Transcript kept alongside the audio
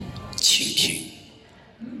倾听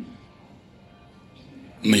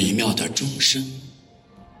美妙的钟声，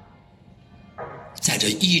在这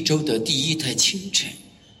一周的第一台清晨，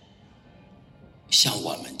向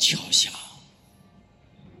我们敲响，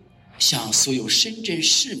向所有深圳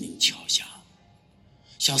市民敲响，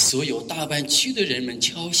向所有大湾区的人们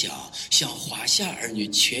敲响，向华夏儿女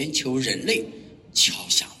全球人类敲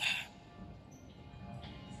响了。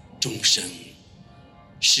钟声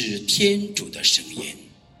是天主的声音，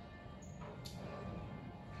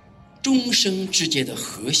钟声之间的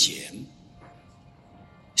和谐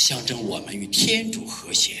象征我们与天主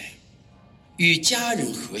和谐，与家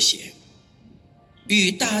人和谐，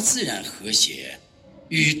与大自然和谐，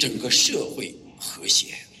与整个社会和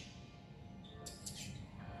谐。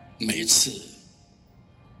每次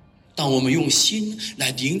当我们用心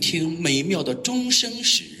来聆听美妙的钟声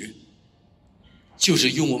时，就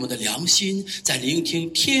是用我们的良心在聆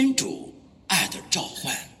听天主爱的召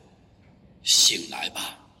唤。醒来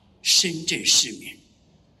吧，深圳市民，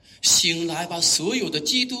醒来吧，所有的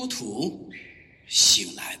基督徒，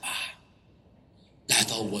醒来吧，来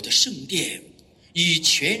到我的圣殿，以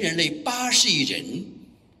全人类80亿人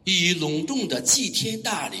以隆重的祭天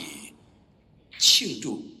大礼庆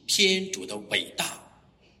祝天主的伟大，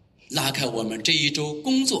拉开我们这一周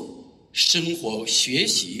工作、生活、学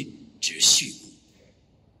习之序幕。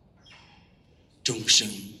钟声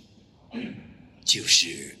就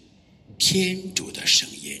是天主的声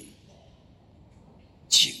音，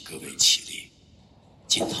请各位起立，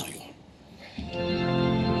金堂咏。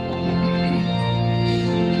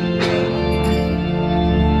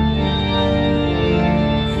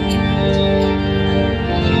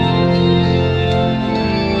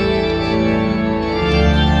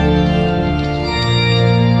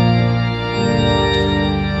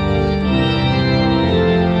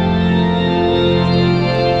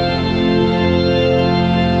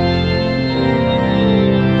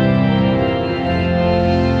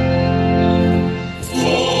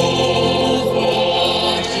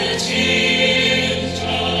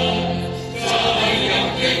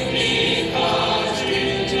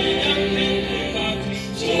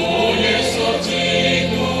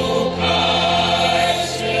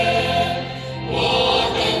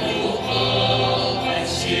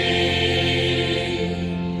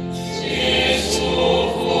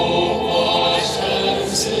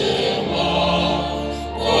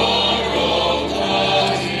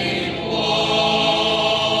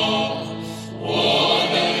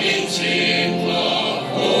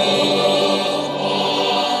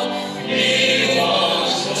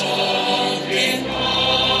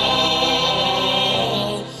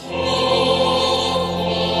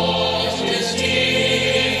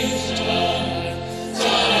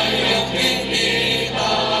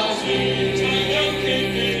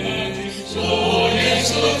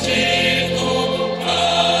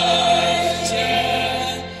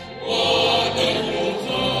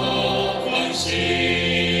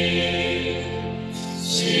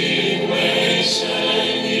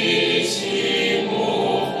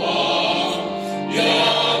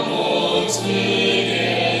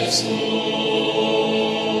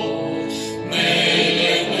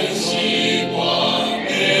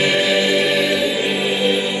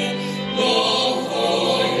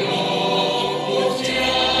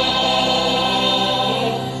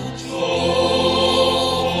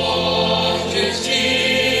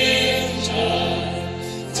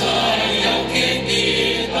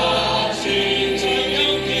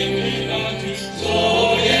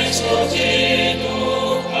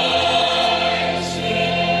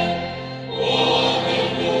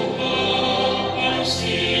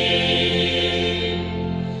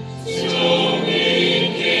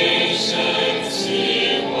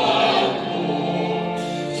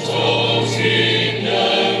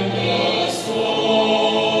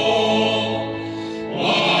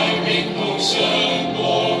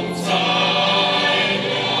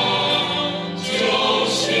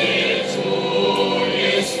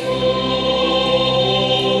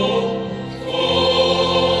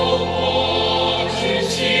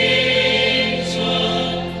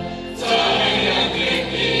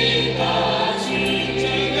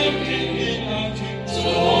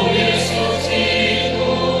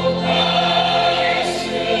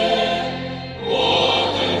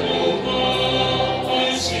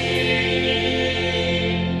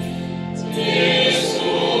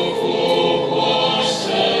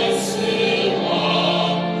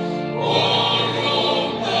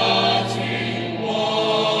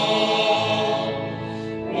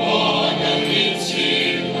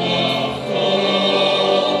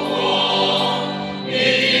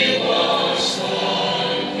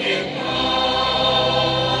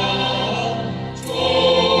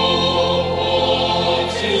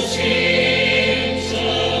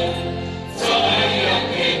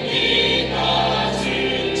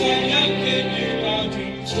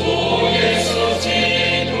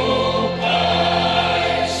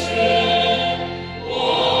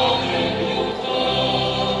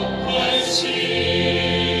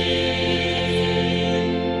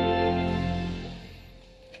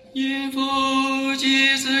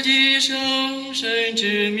神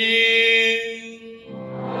之名。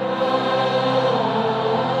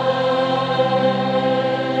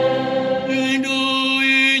愿主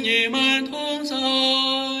与你们同在。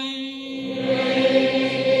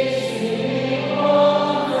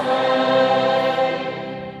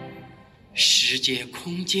世界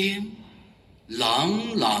空间，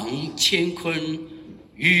朗朗乾坤，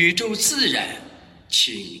宇宙自然，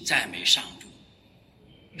请赞美上主。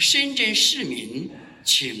深圳市民，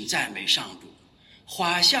请赞美上主；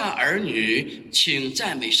华夏儿女，请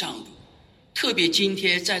赞美上主。特别今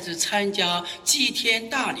天再次参加祭天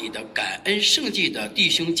大礼的感恩圣祭的弟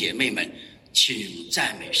兄姐妹们，请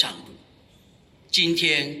赞美上主。今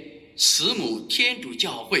天慈母天主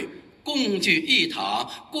教会共聚一堂，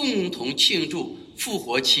共同庆祝复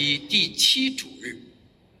活期第7主日。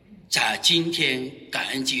在今天感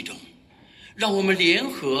恩祭中，让我们联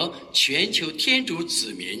合全球天主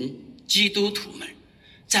子民基督徒们，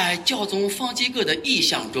在教宗方济各的意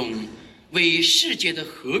向中，为世界的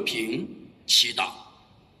和平祈祷，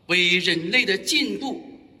为人类的进步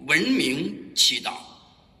文明祈祷，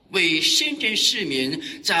为深圳市民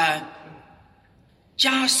在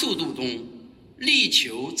加速度中力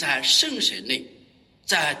求在圣神内，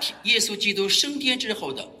在耶稣基督升天之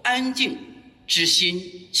后的安静之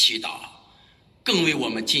心祈祷，更为我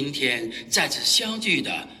们今天再次相聚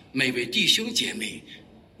的每位弟兄姐妹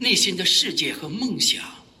内心的世界和梦想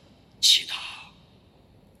祈祷。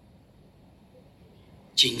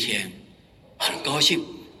今天很高兴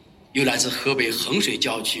有来自河北衡水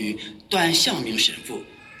教区段向明神父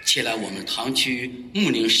前来我们堂区牧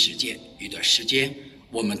灵实践一段时间，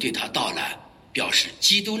我们对他到来表示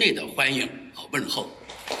基督内的欢迎和问候。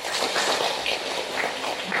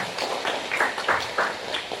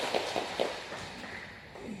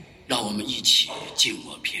让我们一起静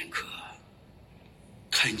默片刻，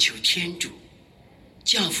恳求天主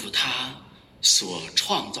降福他所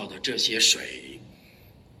创造的这些水，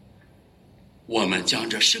我们将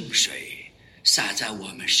这圣水洒在我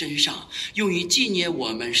们身上，用于纪念我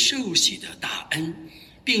们受洗的大恩，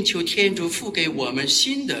并求天主赋给我们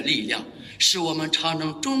新的力量，使我们常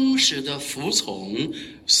能忠实地服从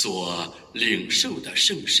所领受的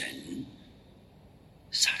圣神。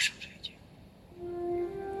撒手这一句。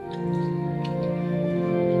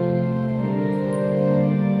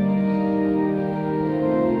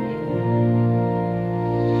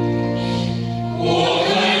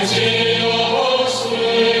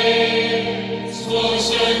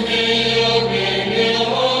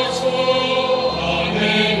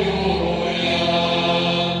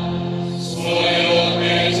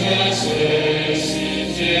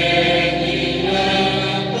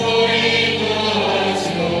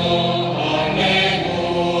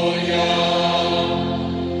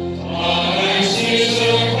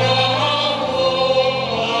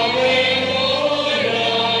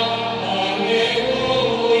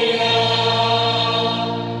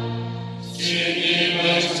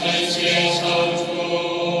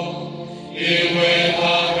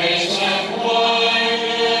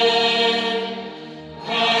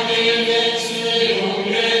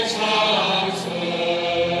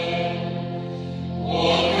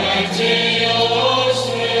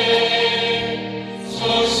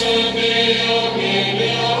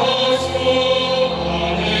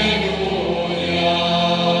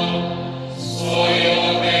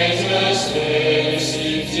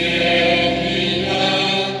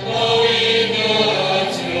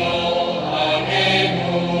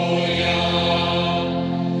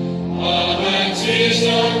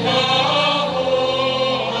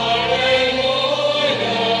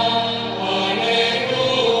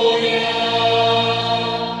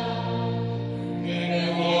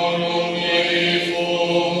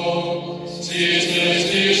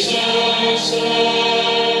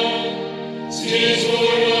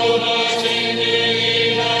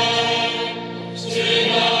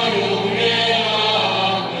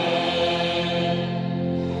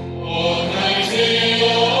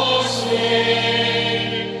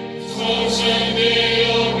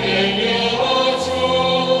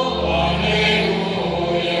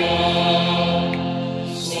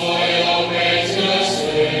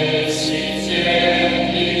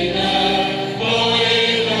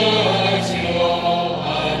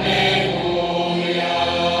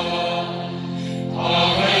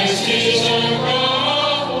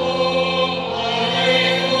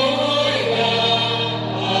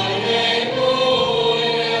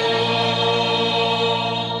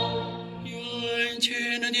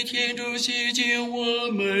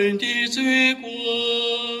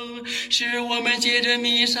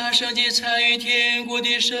圣祭参与天国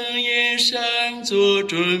的盛宴上做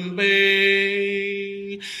准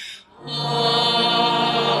备。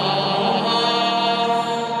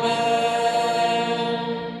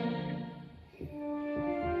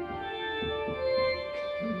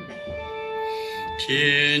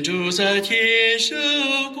天主在天上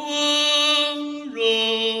光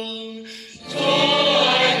荣，众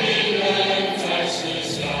爱的人在世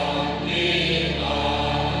上平安。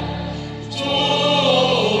主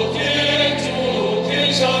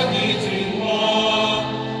天上的君王，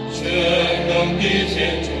全能的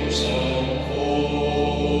天主圣父。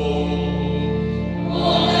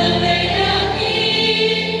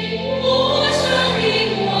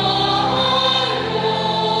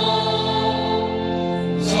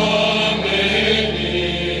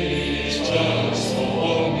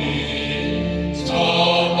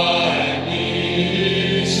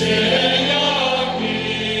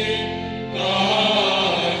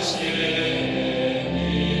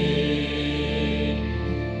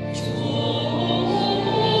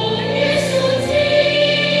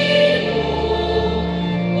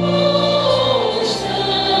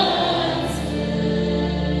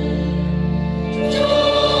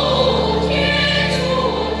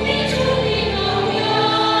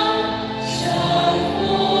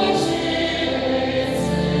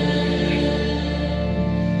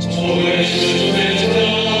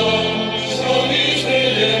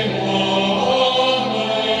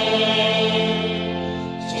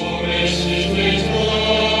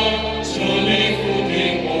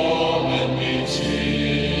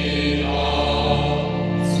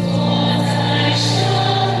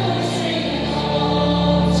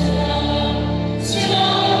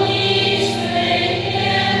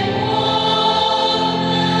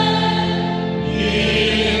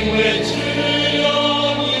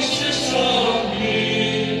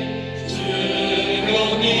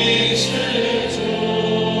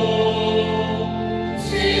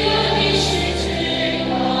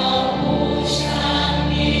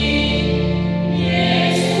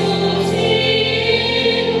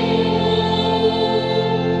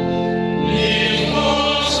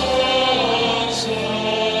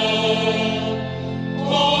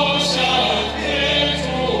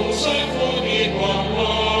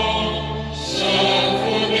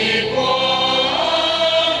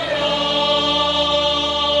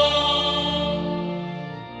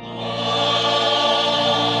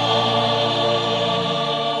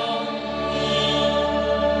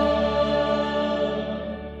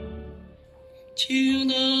请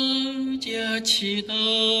大家祈祷。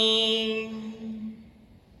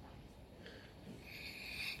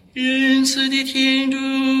仁慈的天主，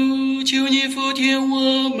求你俯听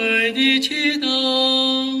我们的祈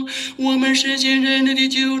祷，我们世间人类的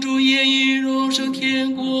救主也已荣升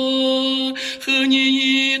天国，和你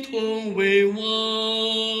一同为王。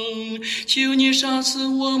求你赏赐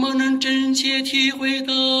我们能真切体会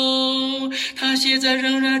到，他现在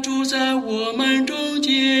仍然住在我们中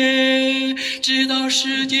间，直到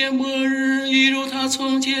世界末日，一如他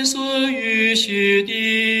从前所预许的。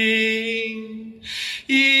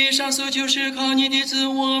以上所求是靠你的子，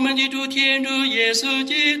我们的主天主耶稣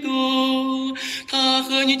基督，他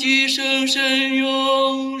和你既生生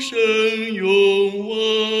永生永王。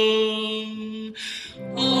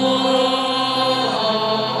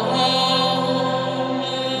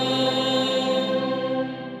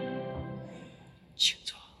请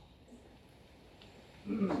坐。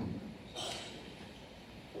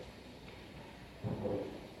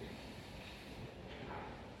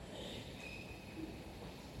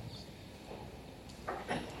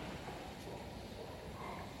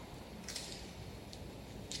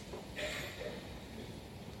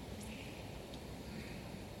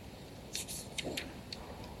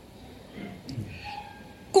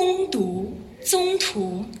恭读宗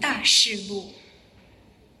徒大事录。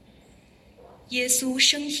耶稣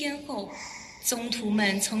升天后，宗徒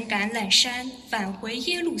们从橄榄山返回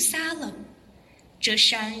耶路撒冷。这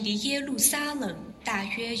山离耶路撒冷大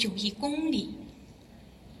约有1公里。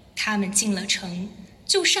他们进了城，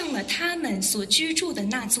就上了他们所居住的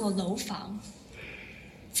那座楼房。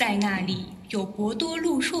在那里有伯多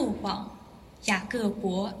禄茂、雅各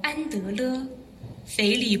伯安德勒、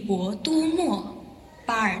腓利伯多默、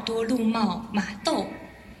巴尔多禄茂马窦、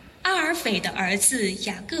阿耳斐的儿子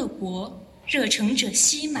雅各伯、热诚者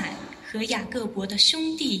西满和雅各伯的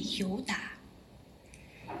兄弟犹达。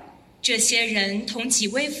这些人同几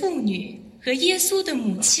位妇女和耶稣的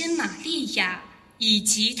母亲玛利亚以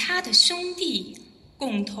及他的兄弟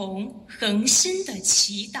共同恒心地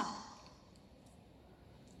祈祷。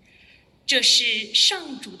这是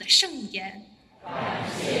上主的圣言。感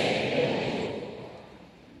谢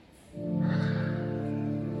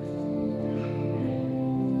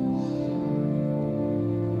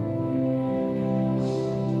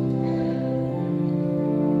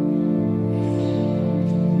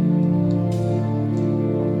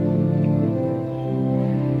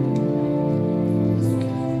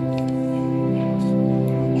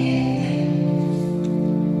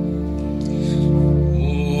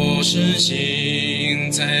深信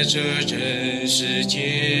在这人世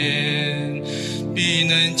间，必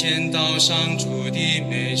能见到上主的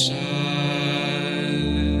美善。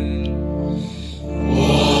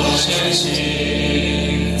我深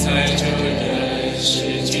信在这人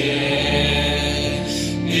世间，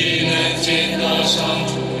必能见到上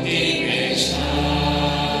主的美善。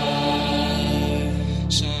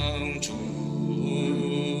上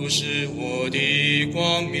主是我的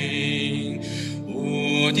光明，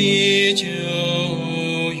我的救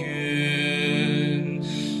援，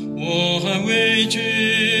我还畏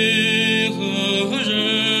惧何人？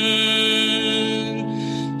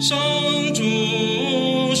上主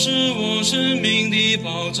是我生命的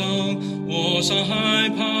保障，我尚害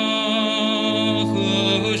怕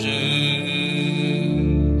何人？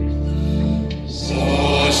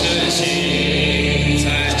我深信在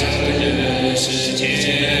这人世间，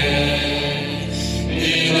必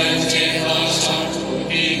能见到上主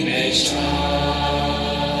的美善。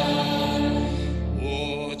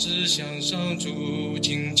我只向上主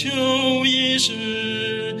请求一事，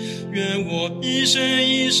愿我一生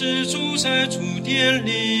一世住在主殿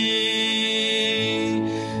里，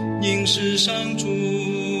凝视上主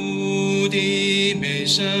的美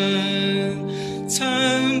善，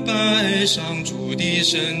参拜上主的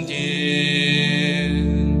圣殿。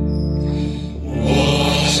我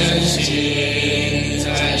深信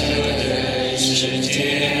在这人世间，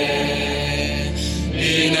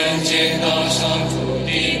必能见到上主的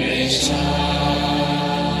美善。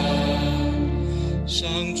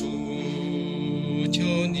上主，求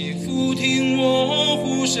你俯听我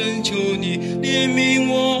呼声，求你怜悯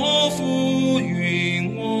我，抚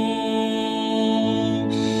允我。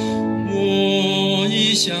我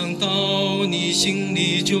一想到你，心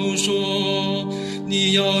里就说，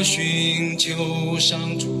你要寻求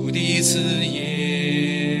上主的慈言。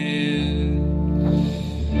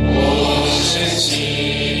我深信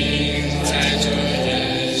在这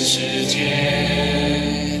人世间，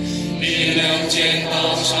必能见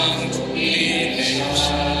到上主的美善。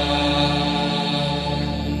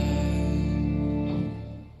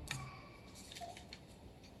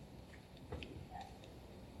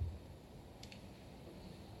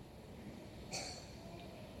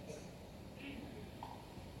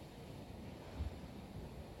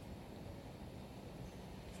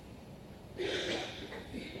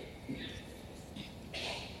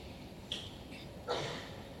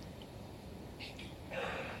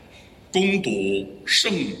恭读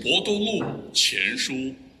圣伯多禄前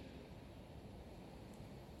书。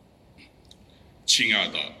亲爱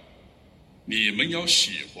的，你们要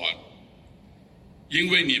喜欢，因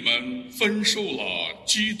为你们分受了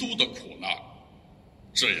基督的苦难，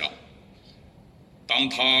这样当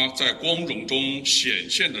他在光荣中显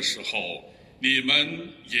现的时候，你们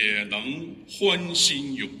也能欢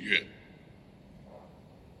欣踊跃。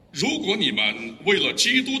如果你们为了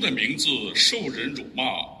基督的名字受人辱骂，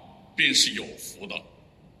便是有福的，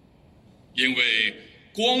因为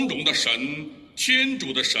光荣的神，天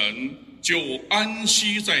主的神就安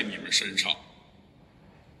息在你们身上。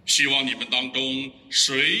希望你们当中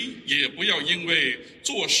谁也不要因为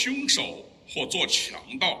做凶手或做强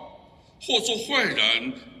盗或做坏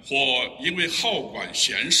人或因为好管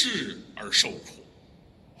闲事而受苦。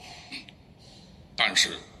但是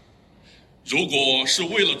如果是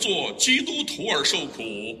为了做基督徒而受苦，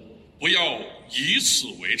不要以此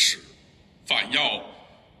为耻，反要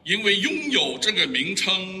因为拥有这个名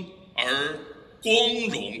称而光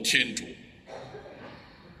荣天主。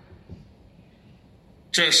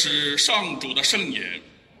这是上主的圣言。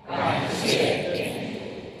感谢天主。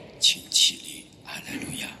请起立，阿莱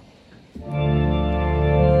路亚。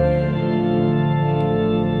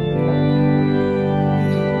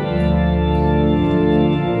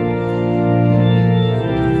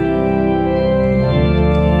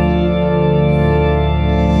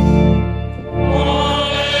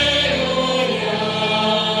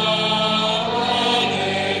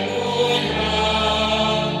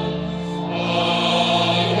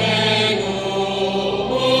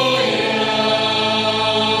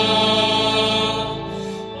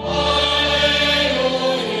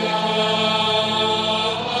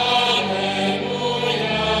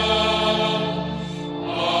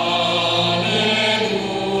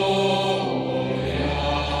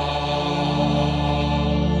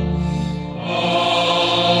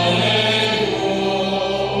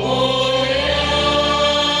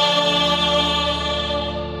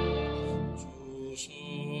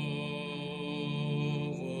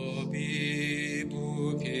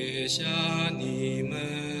下你们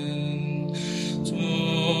做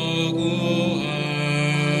孤儿，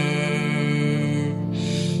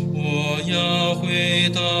我要要回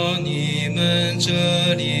到你们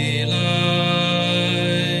这里来，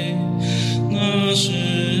那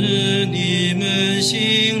时你们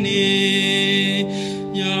心里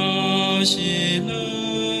要喜乐。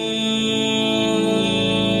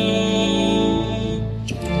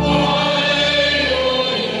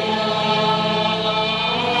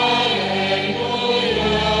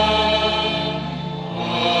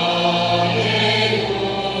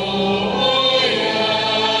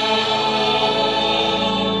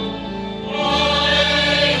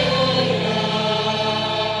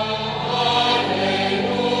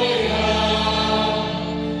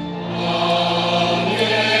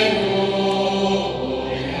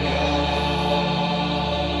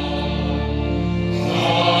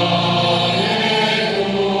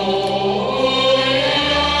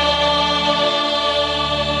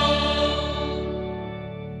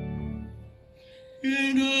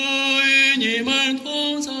愿主与你们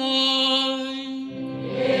同在。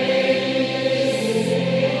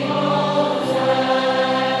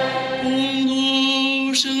恭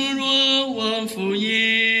读圣若望福音。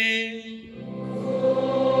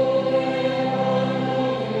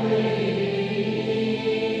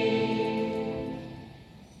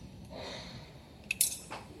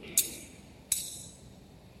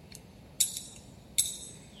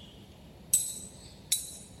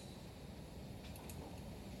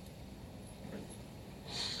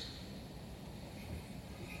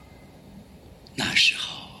那时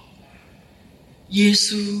候，耶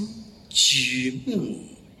稣举目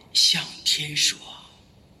向天说：“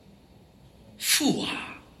父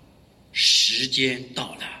啊，时间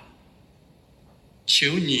到了，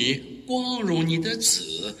求你光荣你的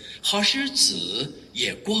子，好使子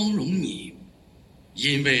也光荣你，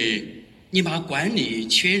因为你把管理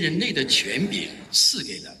全人类的权柄赐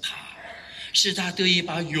给了他，使他得以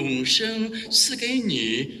把永生赐给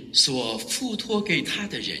你所付托给他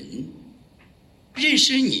的人。认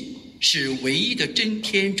识你是唯一的真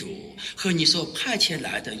天主，和你所派遣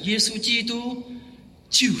来的耶稣基督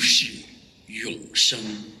就是永生。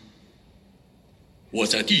我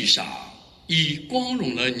在地上已光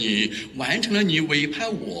荣了你，完成了你委派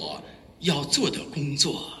我要做的工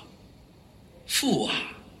作。父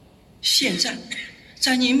啊，现在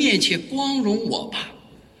在你面前光荣我吧，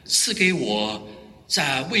赐给我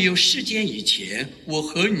在未有世间以前我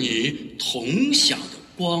和你同享的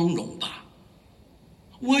光荣吧。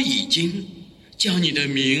我已经将你的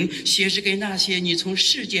名显示给那些你从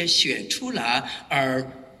世界选出来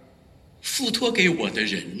而付托给我的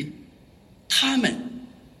人，他们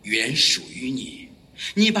原属于你，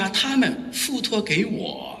你把他们付托给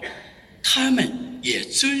我，他们也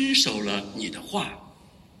遵守了你的话。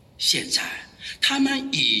现在他们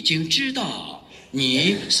已经知道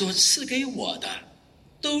你所赐给我的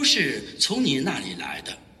都是从你那里来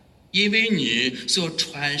的，因为你所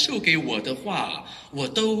传授给我的话，我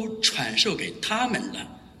都传授给他们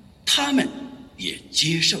了，他们也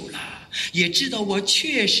接受了，也知道我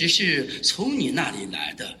确实是从你那里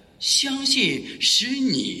来的，相信使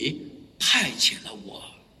你派遣了我。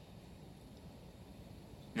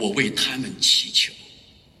我为他们祈求，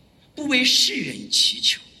不为世人祈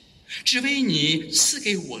求，只为你赐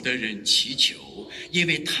给我的人祈求，因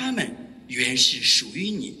为他们原是属于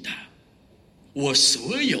你的。我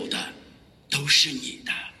所有的都是你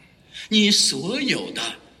的，你所有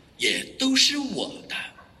的也都是我的。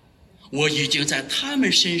我已经在他们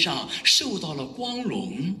身上受到了光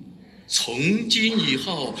荣，从今以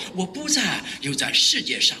后我不再留在世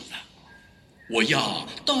界上了，我要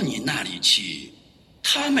到你那里去，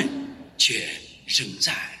他们却仍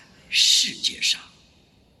在世界上。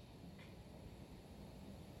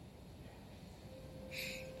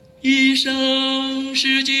以上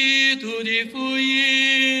是基督的福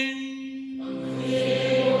音。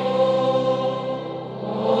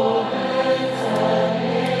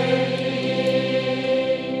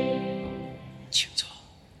请坐。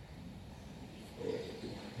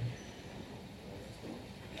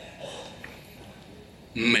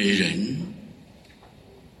每人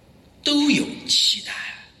都有期待，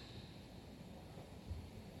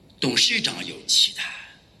董事长有期待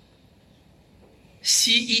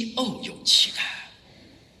，CEO 有期待，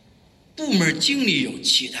部门经理有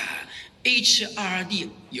期待， HRD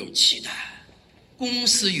有期待，公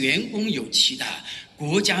司员工有期待，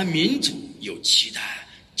国家民族有期待，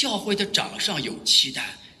教会的长上有期待，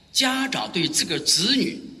家长对这个子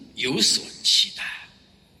女有所期待。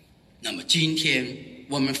那么今天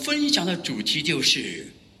我们分享的主题就是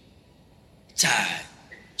在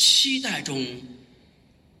期待中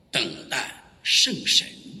等待圣神。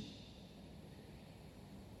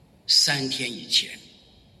3天以前，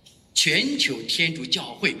全球天主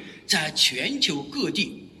教会在全球各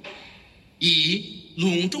地以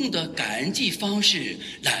隆重的感恩祭方式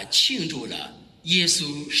来庆祝了耶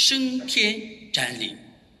稣升天瞻礼。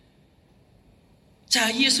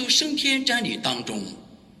在耶稣升天瞻礼当中，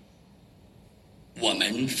我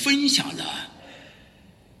们分享了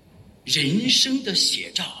人生的写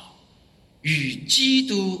照与基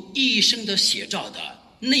督一生的写照的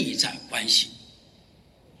内在关系。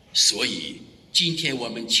所以今天我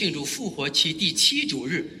们庆祝复活期第七主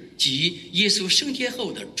日及耶稣升天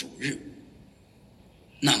后的主日。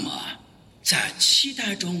那么在期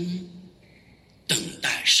待中等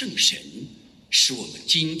待圣神，是我们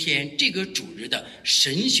今天这个主日的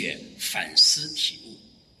神学反思题目。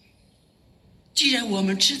既然我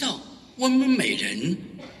们知道我们每人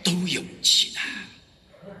都有期待，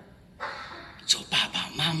做爸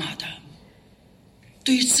爸妈妈的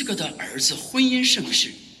对于自个的儿子婚姻盛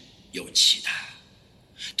世有期待，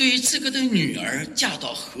对于自个的女儿嫁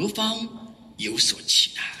到何方有所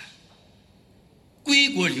期待，归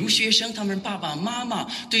国留学生他们爸爸妈妈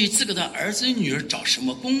对于自个的儿子女儿找什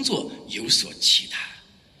么工作有所期待。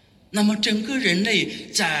那么整个人类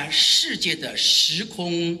在世界的时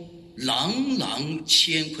空朗朗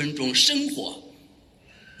乾坤中生活，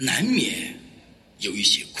难免有一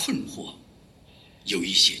些困惑，有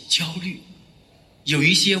一些焦虑，有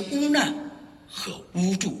一些无奈和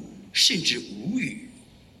无助，甚至无语。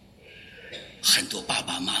很多爸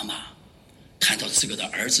爸妈妈谈到自个的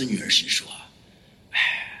儿子女儿时说，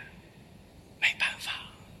没办法，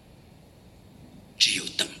只有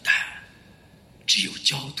等待，只有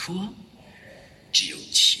交托，只有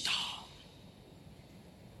祈祷。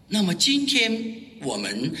那么今天我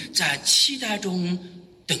们在期待中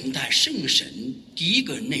等待圣神，第一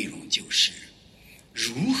个内容就是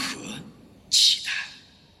如何期待。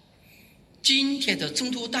今天的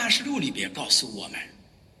宗徒大事录里边告诉我们，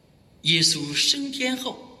耶稣升天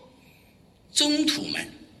后，宗徒们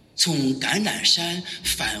从橄榄山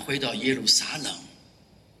返回到耶路撒冷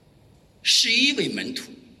，11位门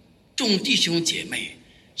徒，众弟兄姐妹，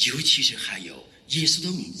尤其是还有耶稣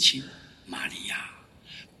的母亲玛利亚，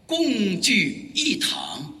共聚一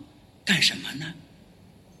堂，干什么呢？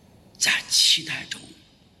在期待中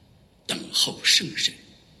等候圣神。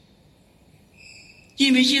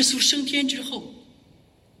因为耶稣升天之后，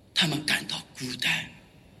他们感到孤单，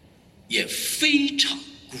也非常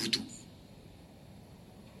孤独。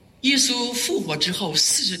耶稣复活之后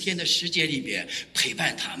40天的时间里边陪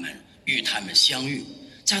伴他们，与他们相遇。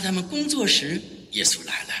在他们工作时，耶稣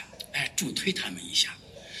来了，助推他们一下。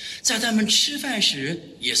在他们吃饭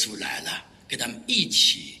时，耶稣来了，跟他们一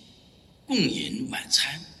起共饮晚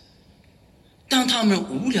餐。当他们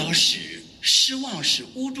无聊时、失望时、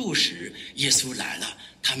无助时，耶稣来了，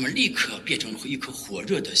他们立刻变成一颗火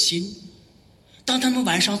热的心。当他们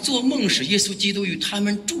晚上做梦时，耶稣基督与他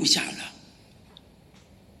们住下了。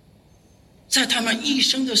在他们一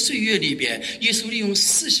生的岁月里边，耶稣利用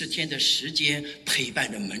40天的时间陪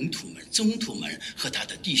伴着门徒们、宗徒们和他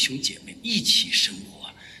的弟兄姐妹一起生活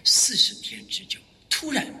40天之久。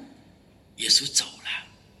突然耶稣走了，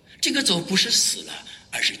这个走不是死了，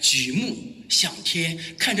而是举目向天，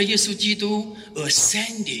看着耶稣基督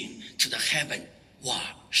ascending to the heaven，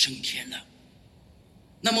 哇，升天了。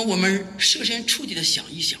那么我们设身处地的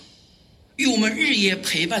想一想，与我们日夜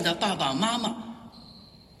陪伴的爸爸妈妈、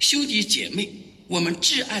兄弟姐妹，我们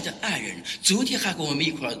挚爱的爱人，昨天还跟我们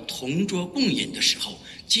一块同桌共饮的时候，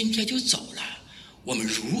今天就走了，我们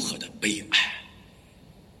如何的悲哀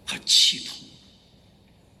和气痛。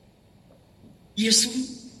耶稣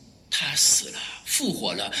他死了，复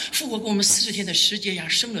活了，复活给我们40天的时间呀，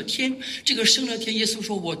升了天。这个升了天，耶稣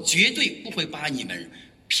说，我绝对不会把你们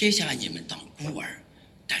撇下你们当孤儿。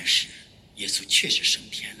但是耶稣确实升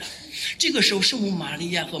天了。这个时候，圣母玛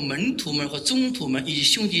利亚和门徒们和宗徒们以及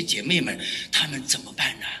兄弟姐妹们，他们怎么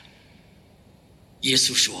办呢？耶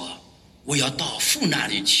稣说，我要到父那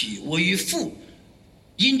里去，我与父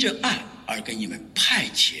因着爱而给你们派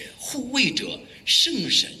遣护卫者圣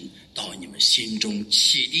神到你们心中，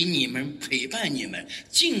启迪你们，陪伴你们，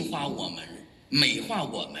净化我们，美化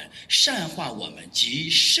我们，善化我们及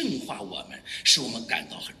圣化我们，使我们感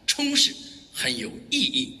到很充实，很有意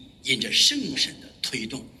义，因着圣神的推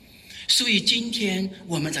动。所以今天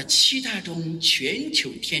我们在期待中，全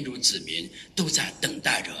球天主子民都在等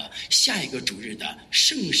待着下一个主日的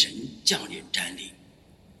圣神降临瞻礼。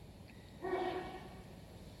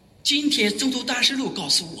今天宗徒大事录告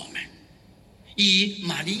诉我们，以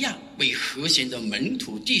玛利亚为核心的门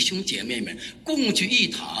徒弟兄姐妹们共聚一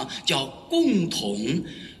堂，叫共同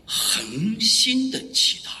恒心的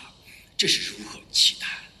祈祷。这是如何期待？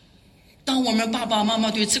当我们爸爸妈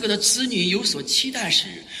妈对自个的子女有所期待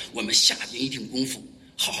时，我们下定一定功夫，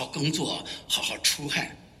好好工作，好好出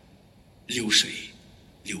汗，流水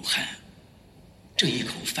流汗，挣一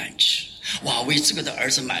口饭吃。哇，为自个的儿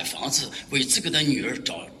子买房子，为自个的女儿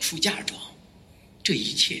找出嫁妆，这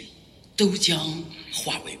一切都将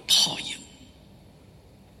化为泡影。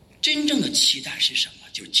真正的期待是什么？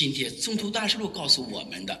就今天宗徒大事录告诉我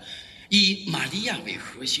们的，以玛利亚为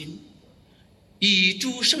核心，以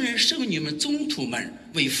诸圣人圣女们宗徒们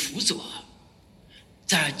为辅佐，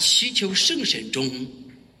在祈求圣神中，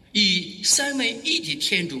以三位一体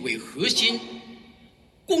天主为核心，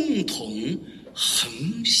共同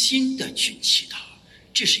恒心的去祈祷。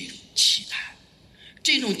这是一种期待，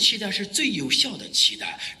这种期待是最有效的期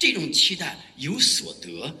待，这种期待有所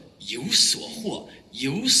得，有所获，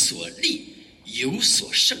有所利，有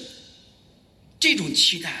所胜。这种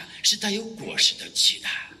期待是带有果实的期待，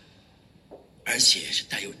而且是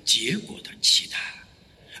带有结果的期待，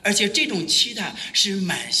而且这种期待是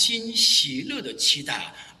满心喜乐的期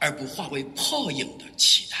待，而不化为泡影的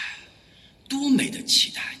期待。多美的期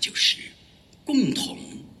待，就是共同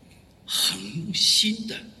恒心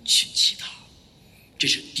的去祈祷。这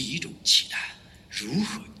是第一种期待，如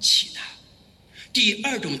何期待？第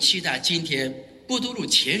二种期待，今天波多禄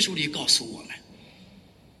前书里告诉我们，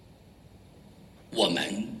我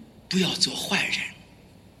们不要做坏人，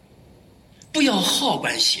不要好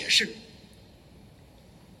管闲事，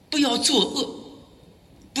不要作恶，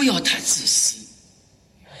不要太自私，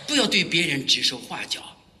不要对别人指手画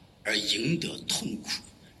脚而赢得痛苦。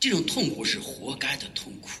这种痛苦是活该的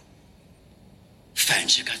痛苦。反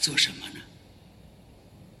之该做什么呢？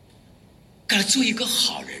该做一个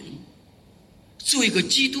好人，做一个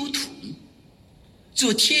基督徒，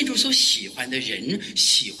做天主所喜欢的人，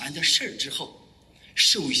喜欢的事儿之后，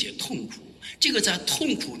受一些痛苦，这个在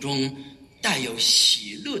痛苦中带有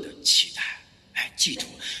喜乐的期待。记住，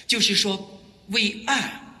就是说为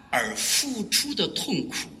爱而付出的痛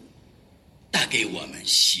苦带给我们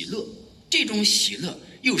喜乐，这种喜乐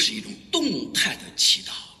又是一种动态的祈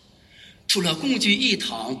祷。除了共聚一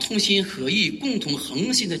堂、同心合意、共同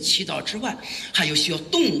恒心的祈祷之外，还有需要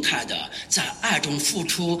动态的在爱中付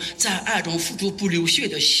出，在爱中付出不流血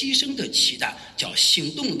的牺牲的期待，叫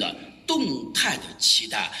行动的动态的期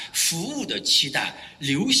待，服务的期待，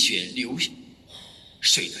流血流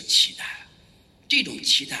水的期待。这种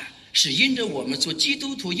期待是因着我们做基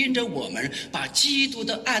督徒，因着我们把基督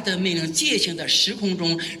的爱的命令践行在时空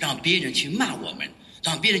中，让别人去骂我们，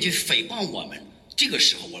让别人去诽谤我们，这个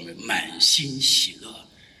时候我们满心喜乐。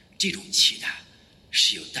这种期待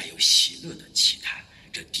是带有喜乐的期待，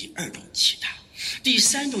这第二种期待。第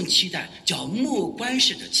三种期待叫默观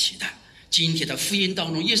式的期待。今天的福音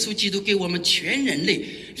当中，耶稣基督给我们全人类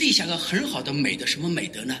立下个很好的美德。什么美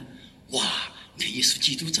德呢？哇，你看耶稣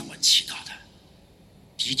基督怎么祈祷的？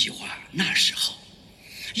第一句话，那时候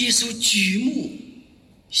耶稣举目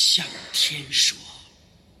向天说。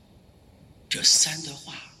这三段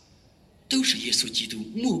话都是耶稣基督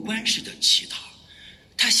默观式的祈祷。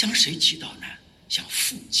他向谁祈祷呢？向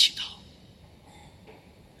父祈祷。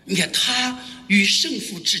你看他与圣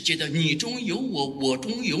父之间的你中有我，我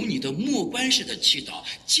中有你的默观式的祈祷，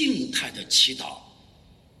静态的祈祷，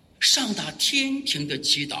上达天庭的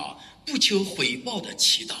祈祷，不求回报的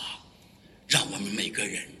祈祷，让我们每个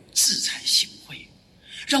人自惭形秽，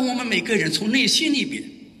让我们每个人从内心里边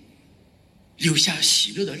流下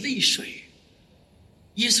喜乐的泪水。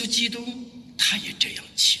耶稣基督他也这样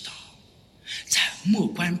祈祷，在默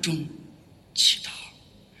观中祈祷。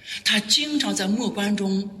他经常在默观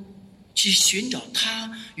中去寻找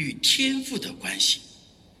他与天父的关系，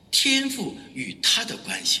天父与他的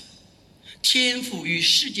关系，天父与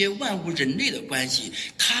世界万物人类的关系，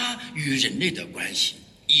他与人类的关系，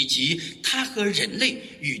以及他和人类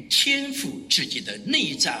与天父之间的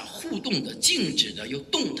内在互动的静止的又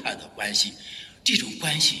动态的关系。这种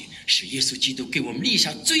关系是耶稣基督给我们立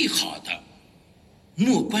下最好的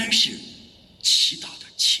默观式祈祷的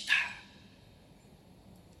期待。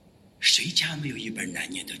谁家没有一本难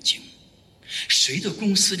念的经？谁的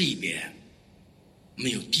公司里边没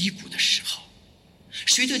有低谷的时候？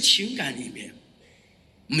谁的情感里面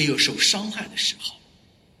没有受伤害的时候？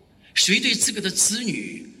谁对自个的子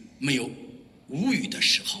女没有无语的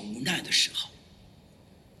时候、无奈的时候？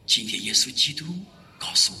今天耶稣基督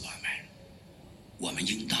告诉我们，我们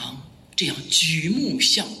应当这样举目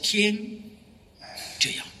向天，这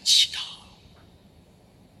样祈祷。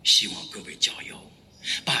希望各位教友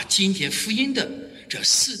把今天福音的这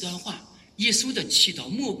四段话，耶稣的祈祷、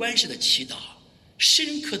默观式的祈祷，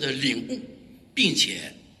深刻的领悟，并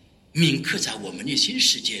且铭刻在我们内心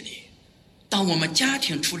世界里。当我们家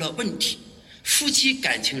庭出了问题，夫妻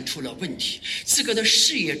感情出了问题，自个的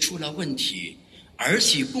事业出了问题，儿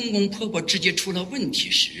媳公公婆婆直接出了问题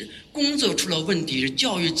时，工作出了问题时，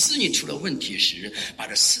教育子女出了问题时，把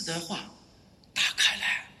这四段话打开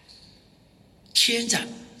来，贴在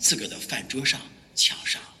自个的饭桌上、墙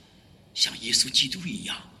上，像耶稣基督一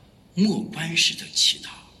样默观式的祈祷。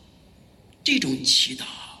这种祈祷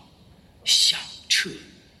响彻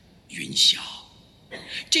云霄，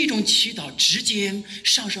这种祈祷直接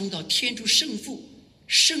上升到天主圣父、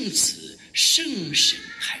圣子、圣神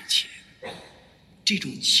台前。这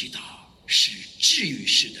种祈祷是治愈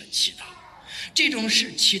式的祈祷，这种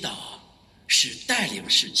祈祷是带领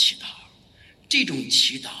式祈祷，这种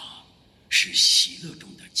祈祷是喜乐中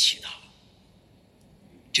的祈祷。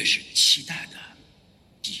这是期待的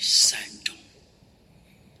第三种。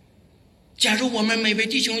假如我们每位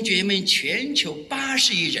弟兄姐妹全球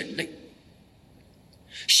80亿人类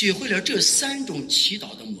学会了这三种祈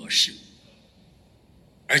祷的模式，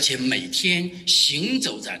而且每天行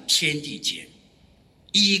走在天地间，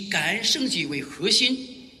以感恩圣体为核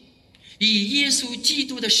心，以耶稣基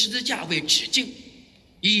督的十字架为指径，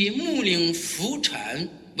以牧灵福传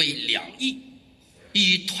为良益，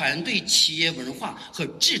以团队企业文化和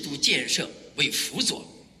制度建设为辅佐，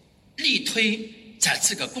力推在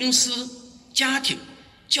这个公司、家庭、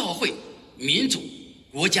教会、民族、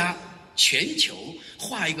国家、全球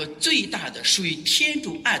画一个最大的属于天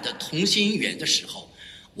主爱的同心圆的时候，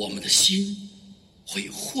我们的心会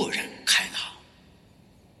豁然开朗。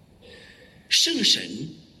圣神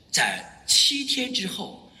在7天之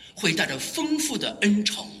后会带着丰富的恩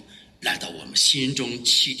宠来到我们心中，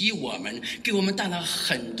启迪我们，给我们带来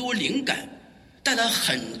很多灵感，带来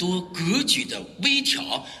很多格局的微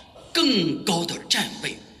调，更高的站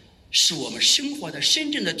位，使我们生活在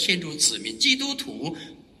深圳的天主子民基督徒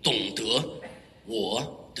懂得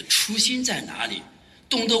我的初心在哪里，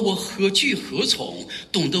懂得我何去何从，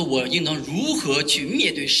懂得我应当如何去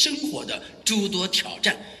面对生活的诸多挑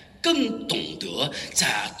战，更懂得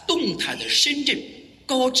在动态的深圳、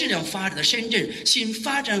高质量发展的深圳、新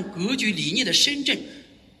发展格局理念的深圳，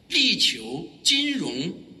力求金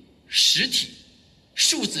融实体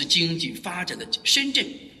数字经济发展的深圳，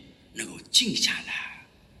能够静下来，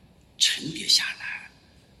沉淀下来，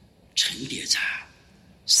沉淀在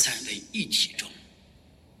三位一体中，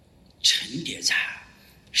沉淀在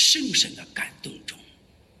圣神的感动中。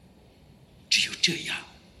只有这样，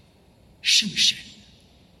圣神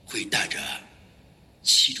会带着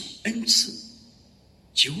7种恩赐、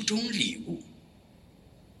9种礼物，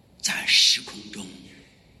在时空中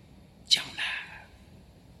将来。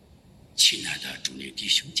亲爱的主内弟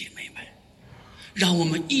兄姐妹们，让我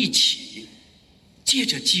们一起借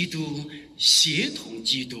着基督，协同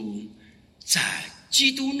基督，在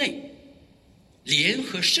基督内联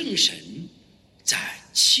合圣神，在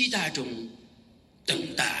期待中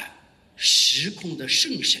等待时空的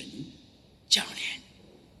圣神降临。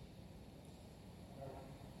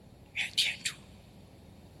愿天主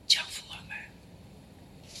降福我们。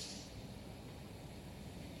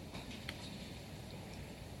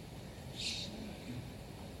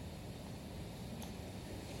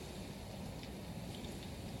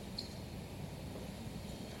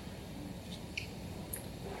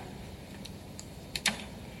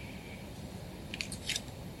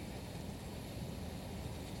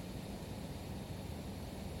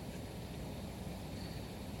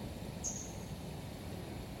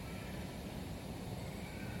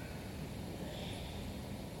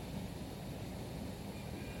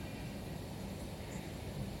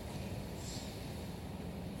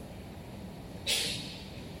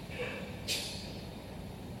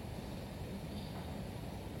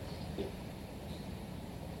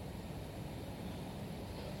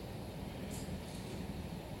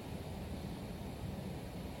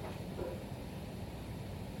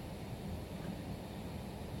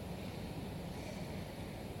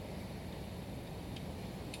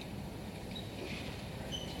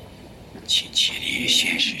请起立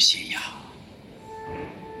宣誓信仰。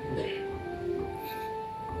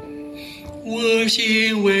我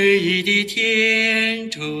信唯一的天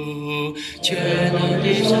主，全能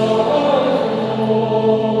的上主。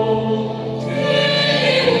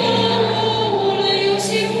有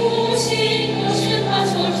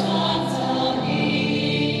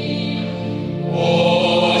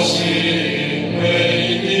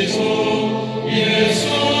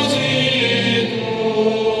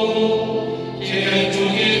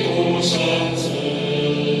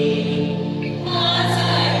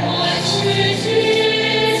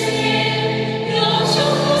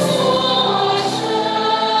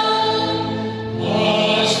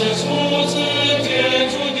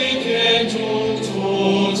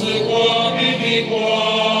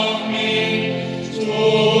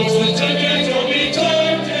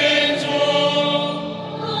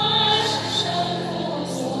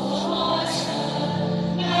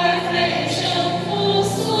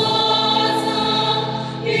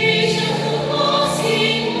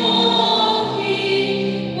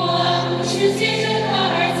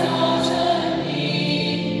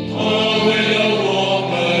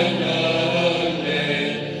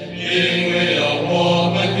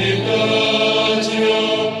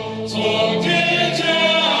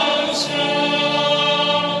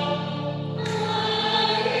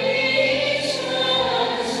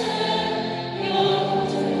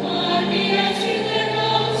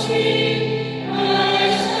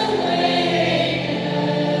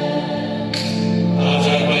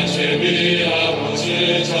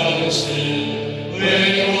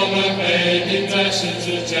为我们被钉在十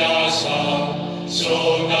字架上，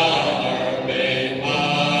受难而被埋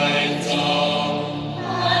葬。他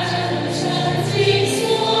正身体所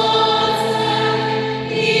在，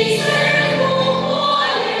已全部活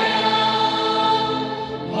了。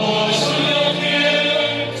他是有天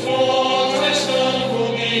坐在圣父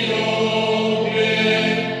的右边，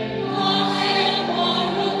他还有光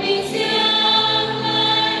荣并将来，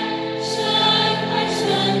审判生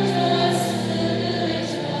者死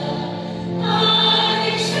者。他的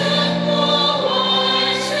生活万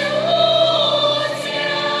事无疆。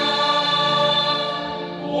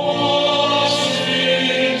我心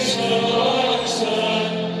深深，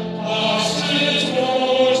他是终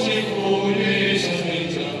极赋予生命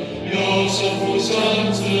者，由圣父圣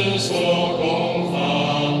子所共发。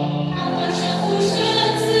他和圣父圣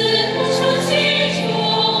子同受其中，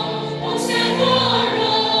同享光荣。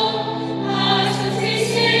他承接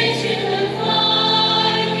先知的发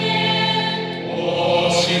言。我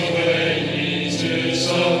心为一至圣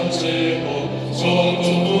之后，从中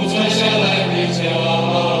途传下来的教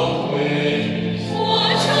诲。我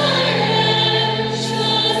承认，圣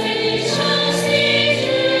经的诚信只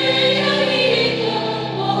有一个，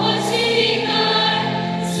我期待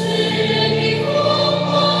赐人的复活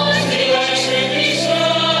期待是的生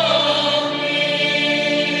命。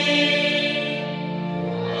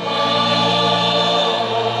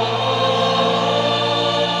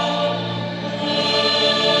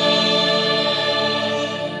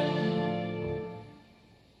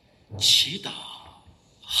祈祷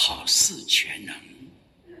好似全能，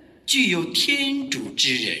具有天主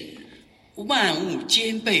之人，万物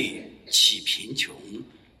兼备，岂贫穷？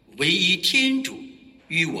唯一天主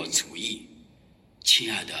与我足矣。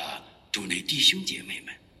亲爱的主内弟兄姐妹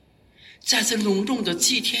们，在这隆重的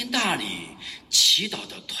祭天大礼祈祷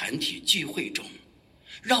的团体聚会中，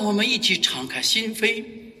让我们一起敞开心扉，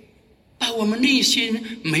把我们内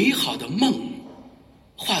心美好的梦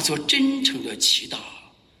化作真诚的祈祷，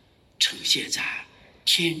呈现在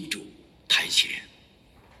天主台前。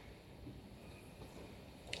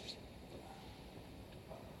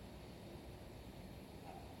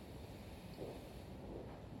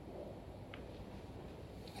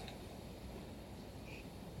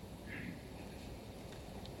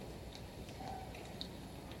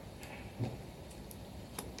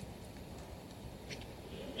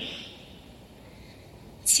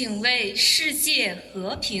请为世界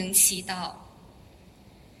和平祈祷。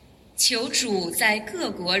求主在各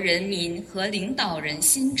国人民和领导人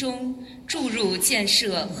心中注入建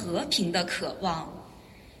设和平的渴望，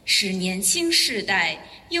使年轻世代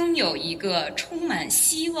拥有一个充满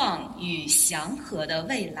希望与祥和的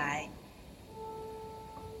未来。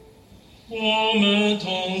我们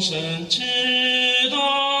同声祈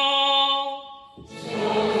祷。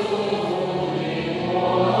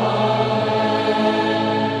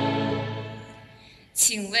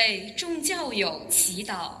请为众教友祈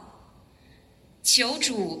祷。求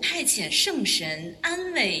主派遣圣神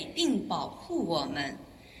安慰并保护我们，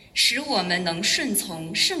使我们能顺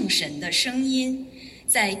从圣神的声音，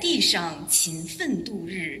在地上勤奋度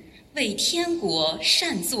日，为天国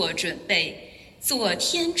善做准备，做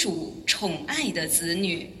天主宠爱的子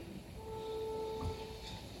女。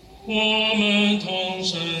我们同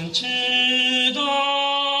声祈祷。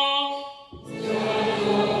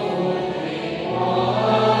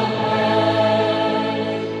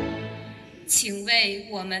请为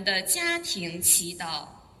我们的家庭祈祷。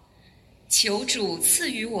求主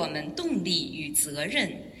赐予我们动力与责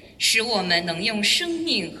任，使我们能用生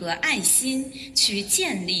命和爱心去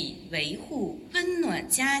建立、维护温暖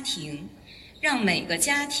家庭，让每个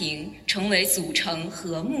家庭成为组成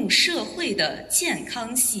和睦社会的健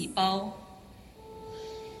康细胞。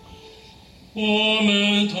我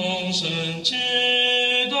们同声祈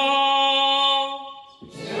祷。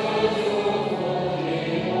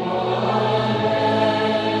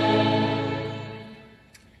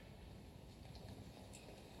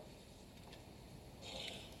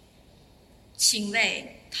请为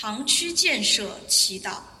堂区建设祈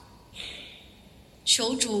祷。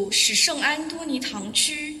求主使圣安多尼堂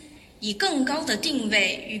区以更高的定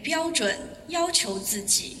位与标准要求自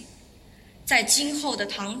己，在今后的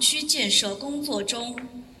堂区建设工作中，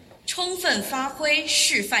充分发挥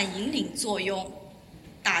示范引领作用，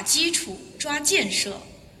打基础抓建设，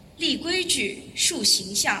立规矩树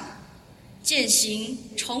形象，践行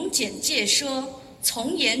从简戒奢、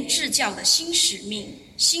从严治教的新使命、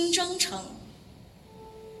新征程。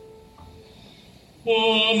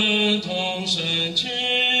我们同声祈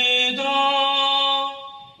祷。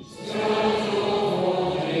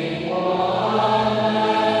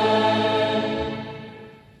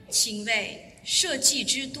请为设计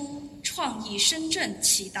之都，创意深圳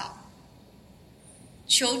祈祷。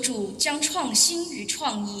求主将创新与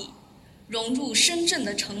创意融入深圳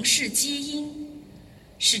的城市基因，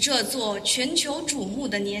使这座全球瞩目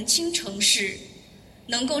的年轻城市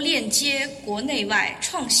能够链接国内外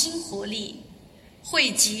创新活力，汇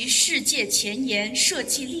集世界前沿设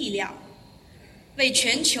计力量，为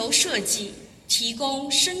全球设计提供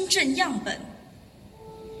深圳样本。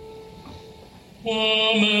我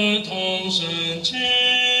们同声祈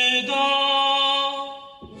祷。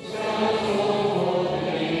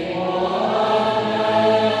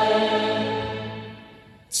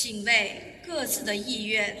请为各自的意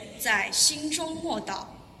愿在心中默祷。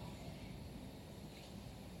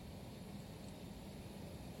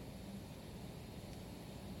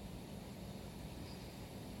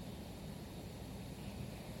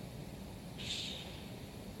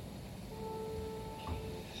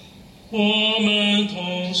我们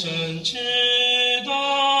同声祈祷。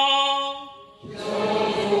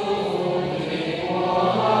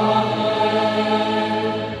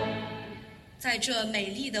在这美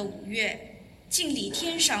丽的5月，敬礼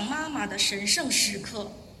天上妈妈的神圣时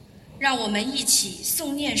刻，让我们一起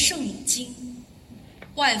诵念圣母经。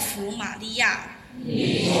万福玛利亚，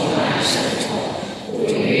你充满圣宠，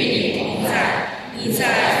主与你同在，你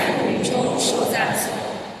在妇女中受赞颂，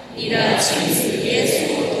你的亲子耶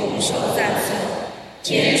稣同受赞颂。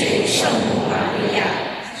天主圣母玛利亚，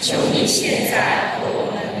求你现在和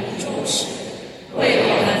我们临终时，为我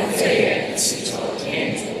们罪人祈求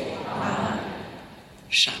天主。阿们。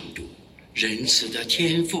上主，仁慈的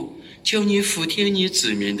天父，求你俯听你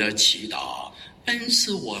子民的祈祷，恩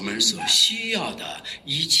赐我们所需要的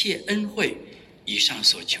一切恩惠。以上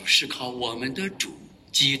所求是靠我们的主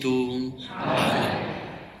基督。阿们。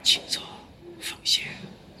请坐，奉献。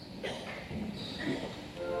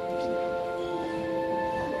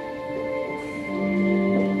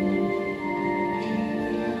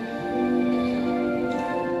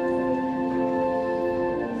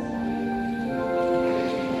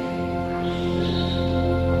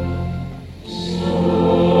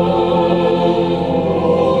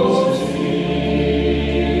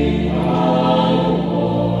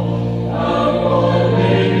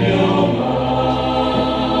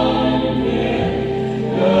我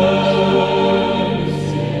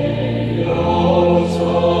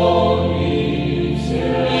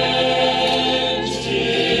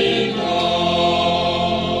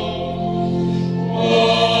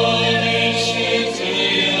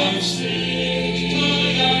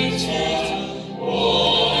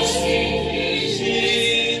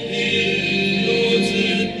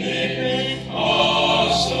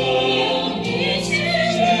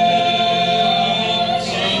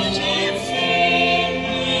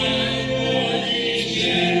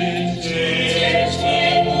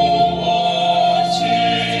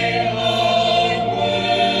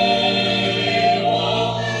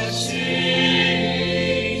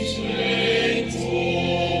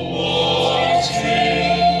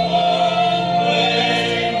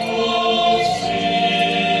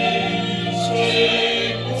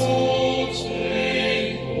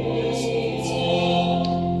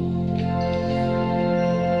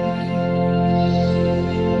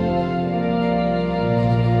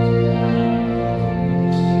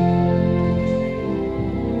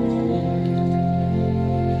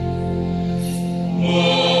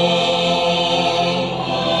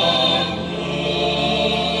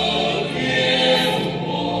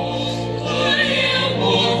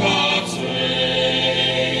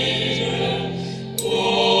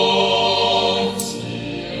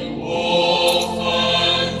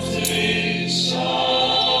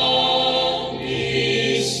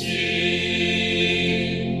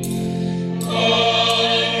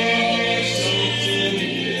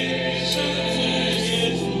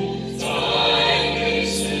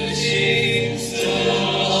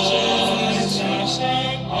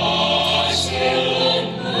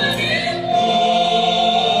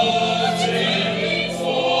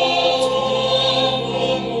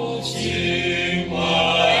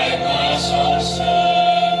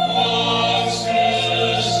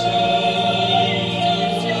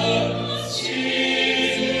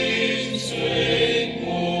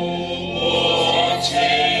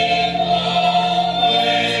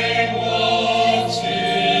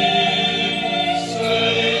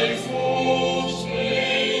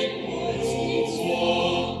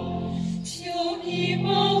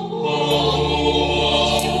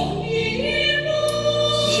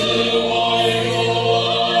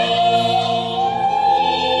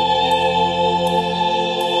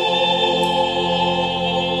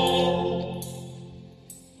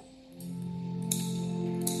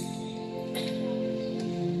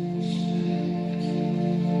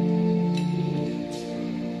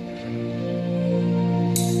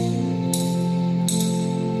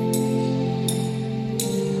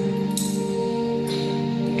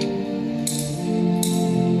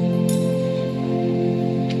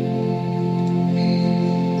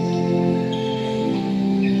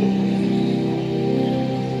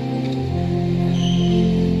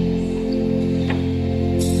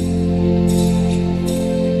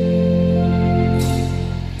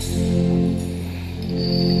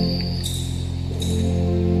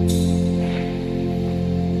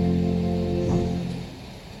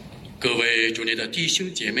为主内的弟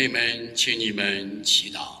兄姐妹们，请你们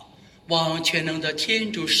祈祷，望全能的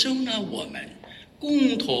天主收纳我们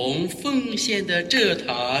共同奉献的这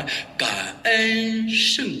堂感恩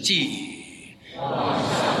圣祭。望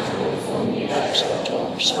上主从你的手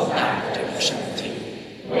中收纳这个圣祭，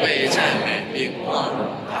为赞美并光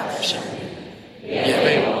荣他的生命，也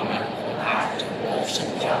为我们和他整个圣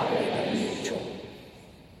教会的益处。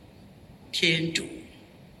天主，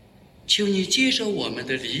求你接受我们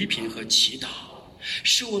的礼品和祈祷，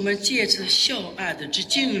使我们借此孝爱的之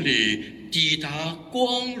敬礼，抵达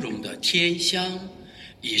光荣的天乡。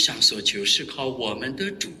以上所求是靠我们的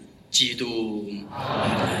主基督。阿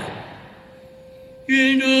门。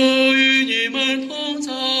愿主与你们同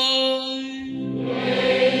在。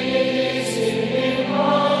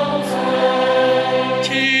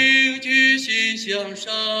请举心向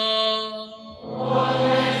上。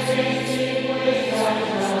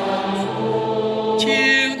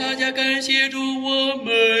请大家感谢主我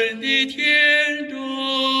们的天主。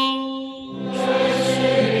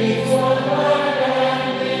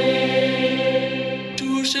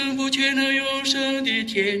主圣父全能永生的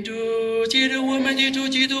天主，借着我们的主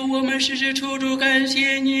基督，我们时时处处感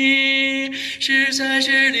谢你，实在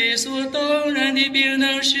是理所当然的，并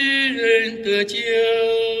能使人得救。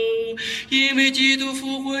因为基督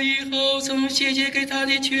复活以后，曾显现给他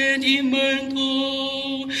的全体门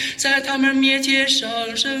徒，在他们面前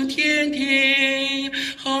上升天庭，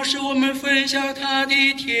好使我们分享他的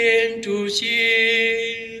天主性。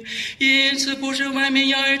因此不是外面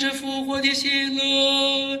洋溢着复活的喜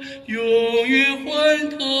乐，永远欢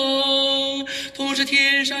腾。同时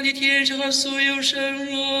天上的天使和所有圣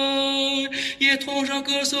人也同上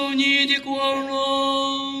歌颂你的光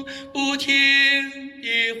荣，不停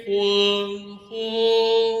地欢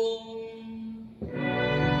呼。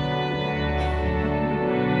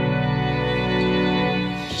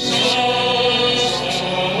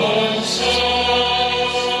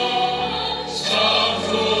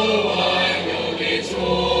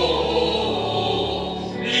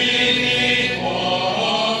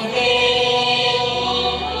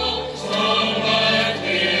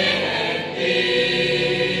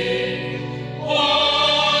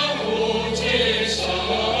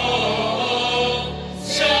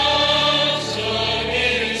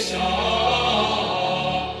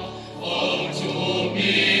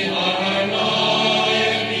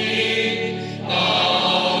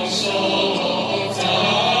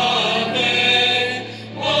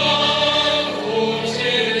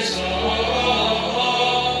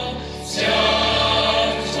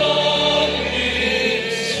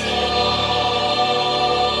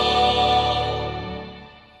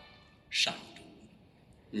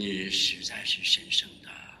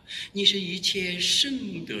你是一切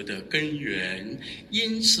圣德的根源，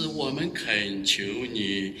因此我们恳求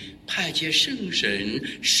你派遣圣神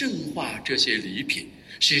圣化这些礼品，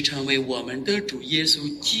使成为我们的主耶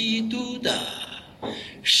稣基督的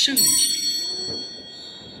圣体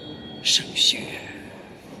圣血。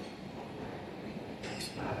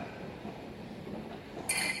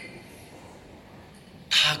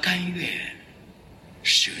他甘愿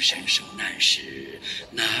舍身受难时，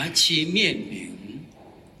拿起面饼，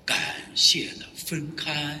感谢了分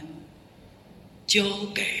开，交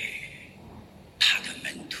给他的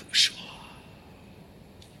门徒说：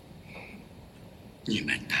你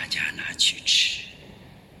们大家拿去吃，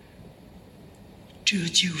这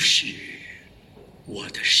就是我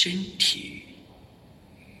的身体，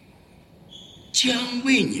将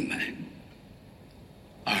为你们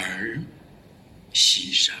而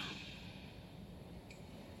牺牲。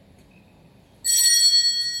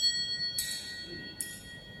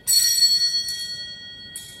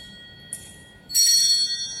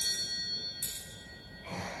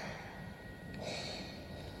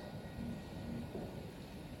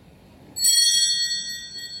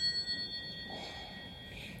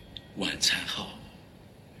晚餐后，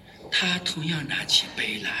他同样拿起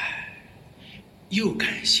杯来，又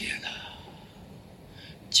感谢了，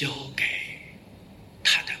交给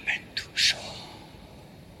他的门徒说：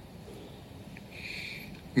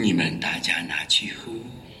你们大家拿去喝，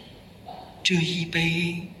这一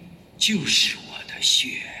杯就是我的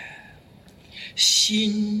血，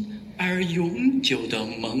新而永久的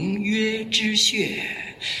盟约之血，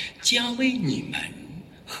将为你们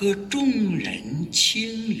和众人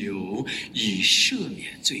清流，以赦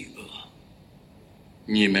免罪恶。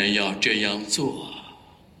你们要这样做，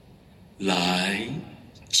来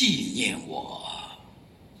纪念我。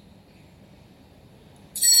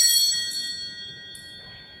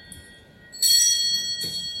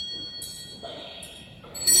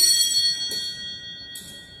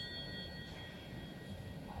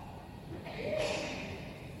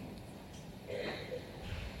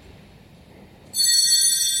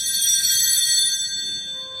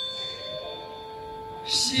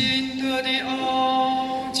心得的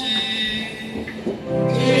奥迹。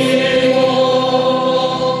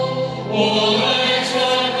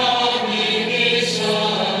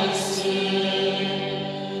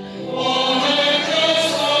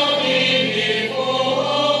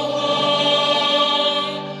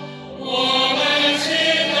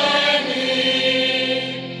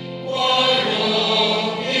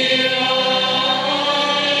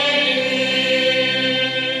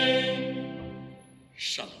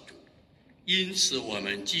因此我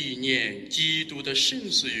们纪念基督的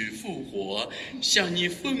生死与复活，向你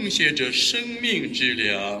奉献着生命之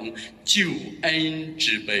粮、救恩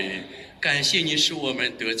之杯。感谢你使我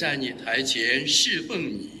们得在你台前侍奉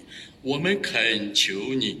你，我们恳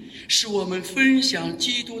求你使我们分享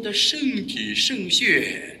基督的圣体圣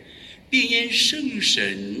血，并因圣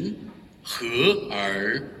神合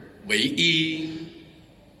而为一。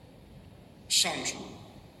上主，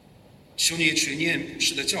求你垂念普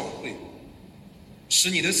世的教会，使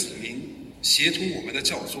你的子民协同我们的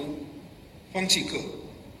教宗、方济各、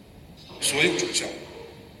所有主教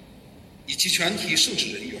以及全体圣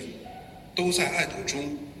职人员，都在爱德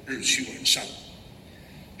中日趋完善。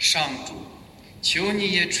上主，求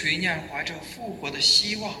你也垂念怀着复活的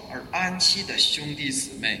希望而安息的兄弟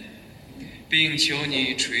姊妹，并求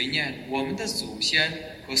你垂念我们的祖先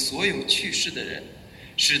和所有去世的人，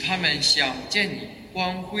使他们想见你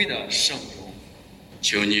光辉的圣容。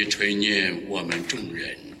求你垂念我们众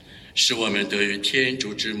人，使我们得与天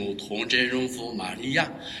主之母童真荣福玛利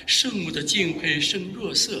亚、圣母的敬佩圣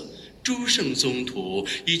若瑟、诸圣宗徒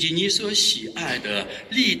以及你所喜爱的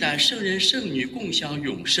历代圣人圣女共享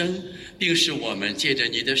永生，并使我们借着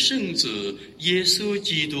你的圣子耶稣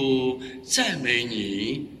基督赞美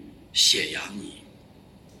你、显扬你。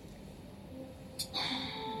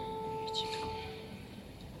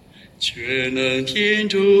全能天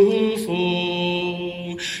主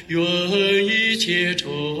父，愿一切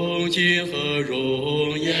崇敬和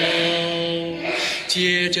荣耀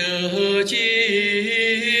借着基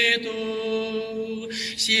督，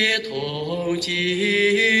协同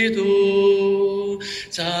基督，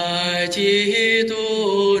在基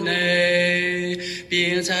督内，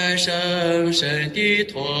并在圣神的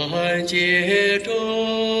团结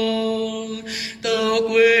中，都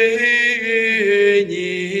归于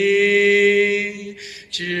你，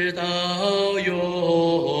直到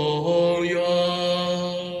永远。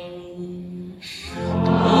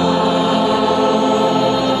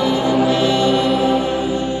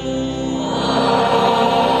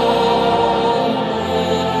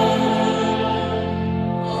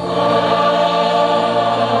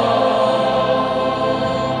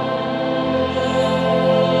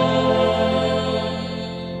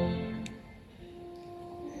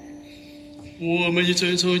我们以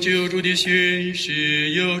遵从救主的训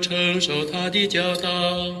示，又承受他的教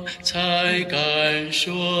导，才敢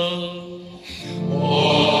说：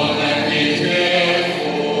我们的天父，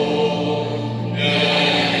愿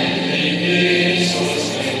你的手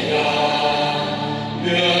伸扬，愿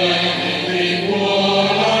你的国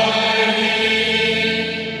来临，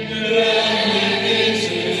愿你的旨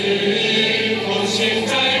意奉行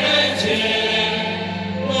在人间，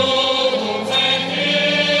如同在天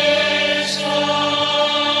上。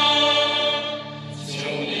求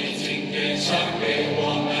你今天赏给我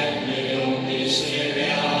们日用的食粮，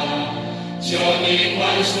求你宽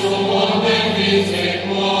恕我们的罪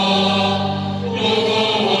过，如同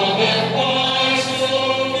我们宽恕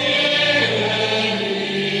别人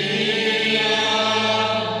一样。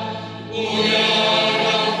不要让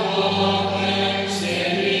我们陷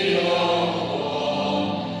于诱惑，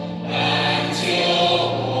但救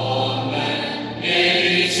我们免于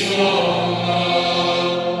凶恶。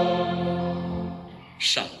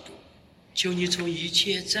上主，求你从一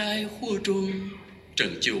切灾祸中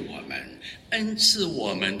拯救我们，恩赐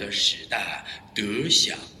我们的时代得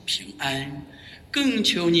享平安，更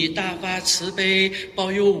求你大发慈悲，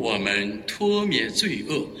保佑我们脱灭罪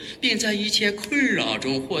恶，并在一切困扰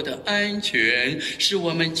中获得安全，使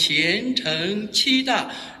我们虔诚期待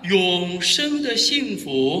永生的幸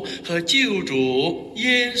福和救主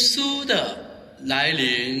耶稣的来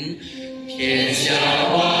临。天下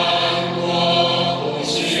万国不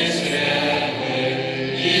是权威，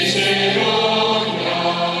一切荣耀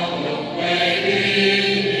永归于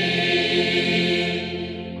你。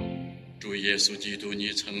主耶稣基督，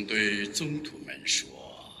你曾对宗徒们说：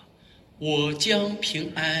我将平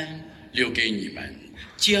安留给你们，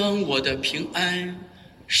将我的平安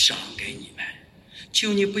赏给你们。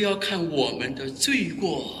求你不要看我们的罪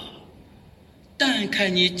过，但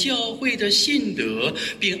看你教会的信德，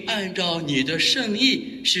并按照你的圣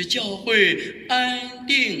意，使教会安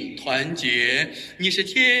定团结。你是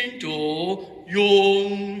天主，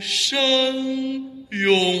永生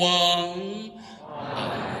永王。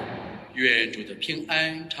愿主的平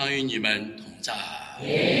安常与你们同在。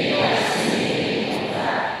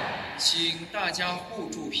请大家互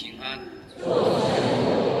助平安。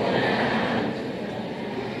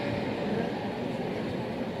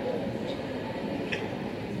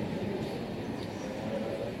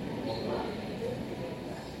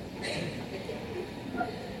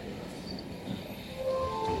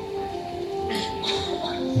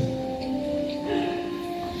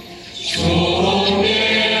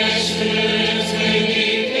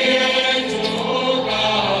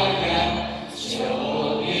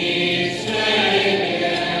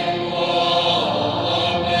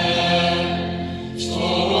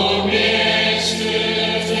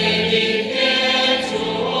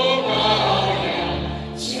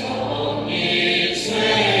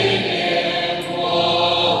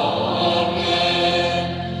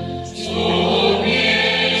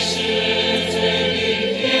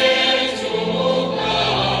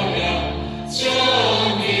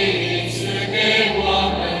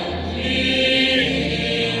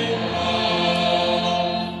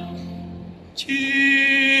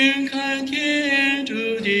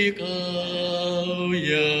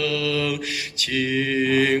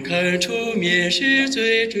请看出面是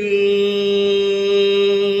罪者，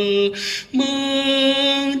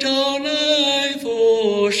蒙召来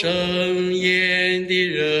赴盛宴的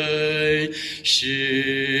人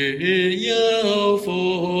是有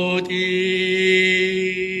福的。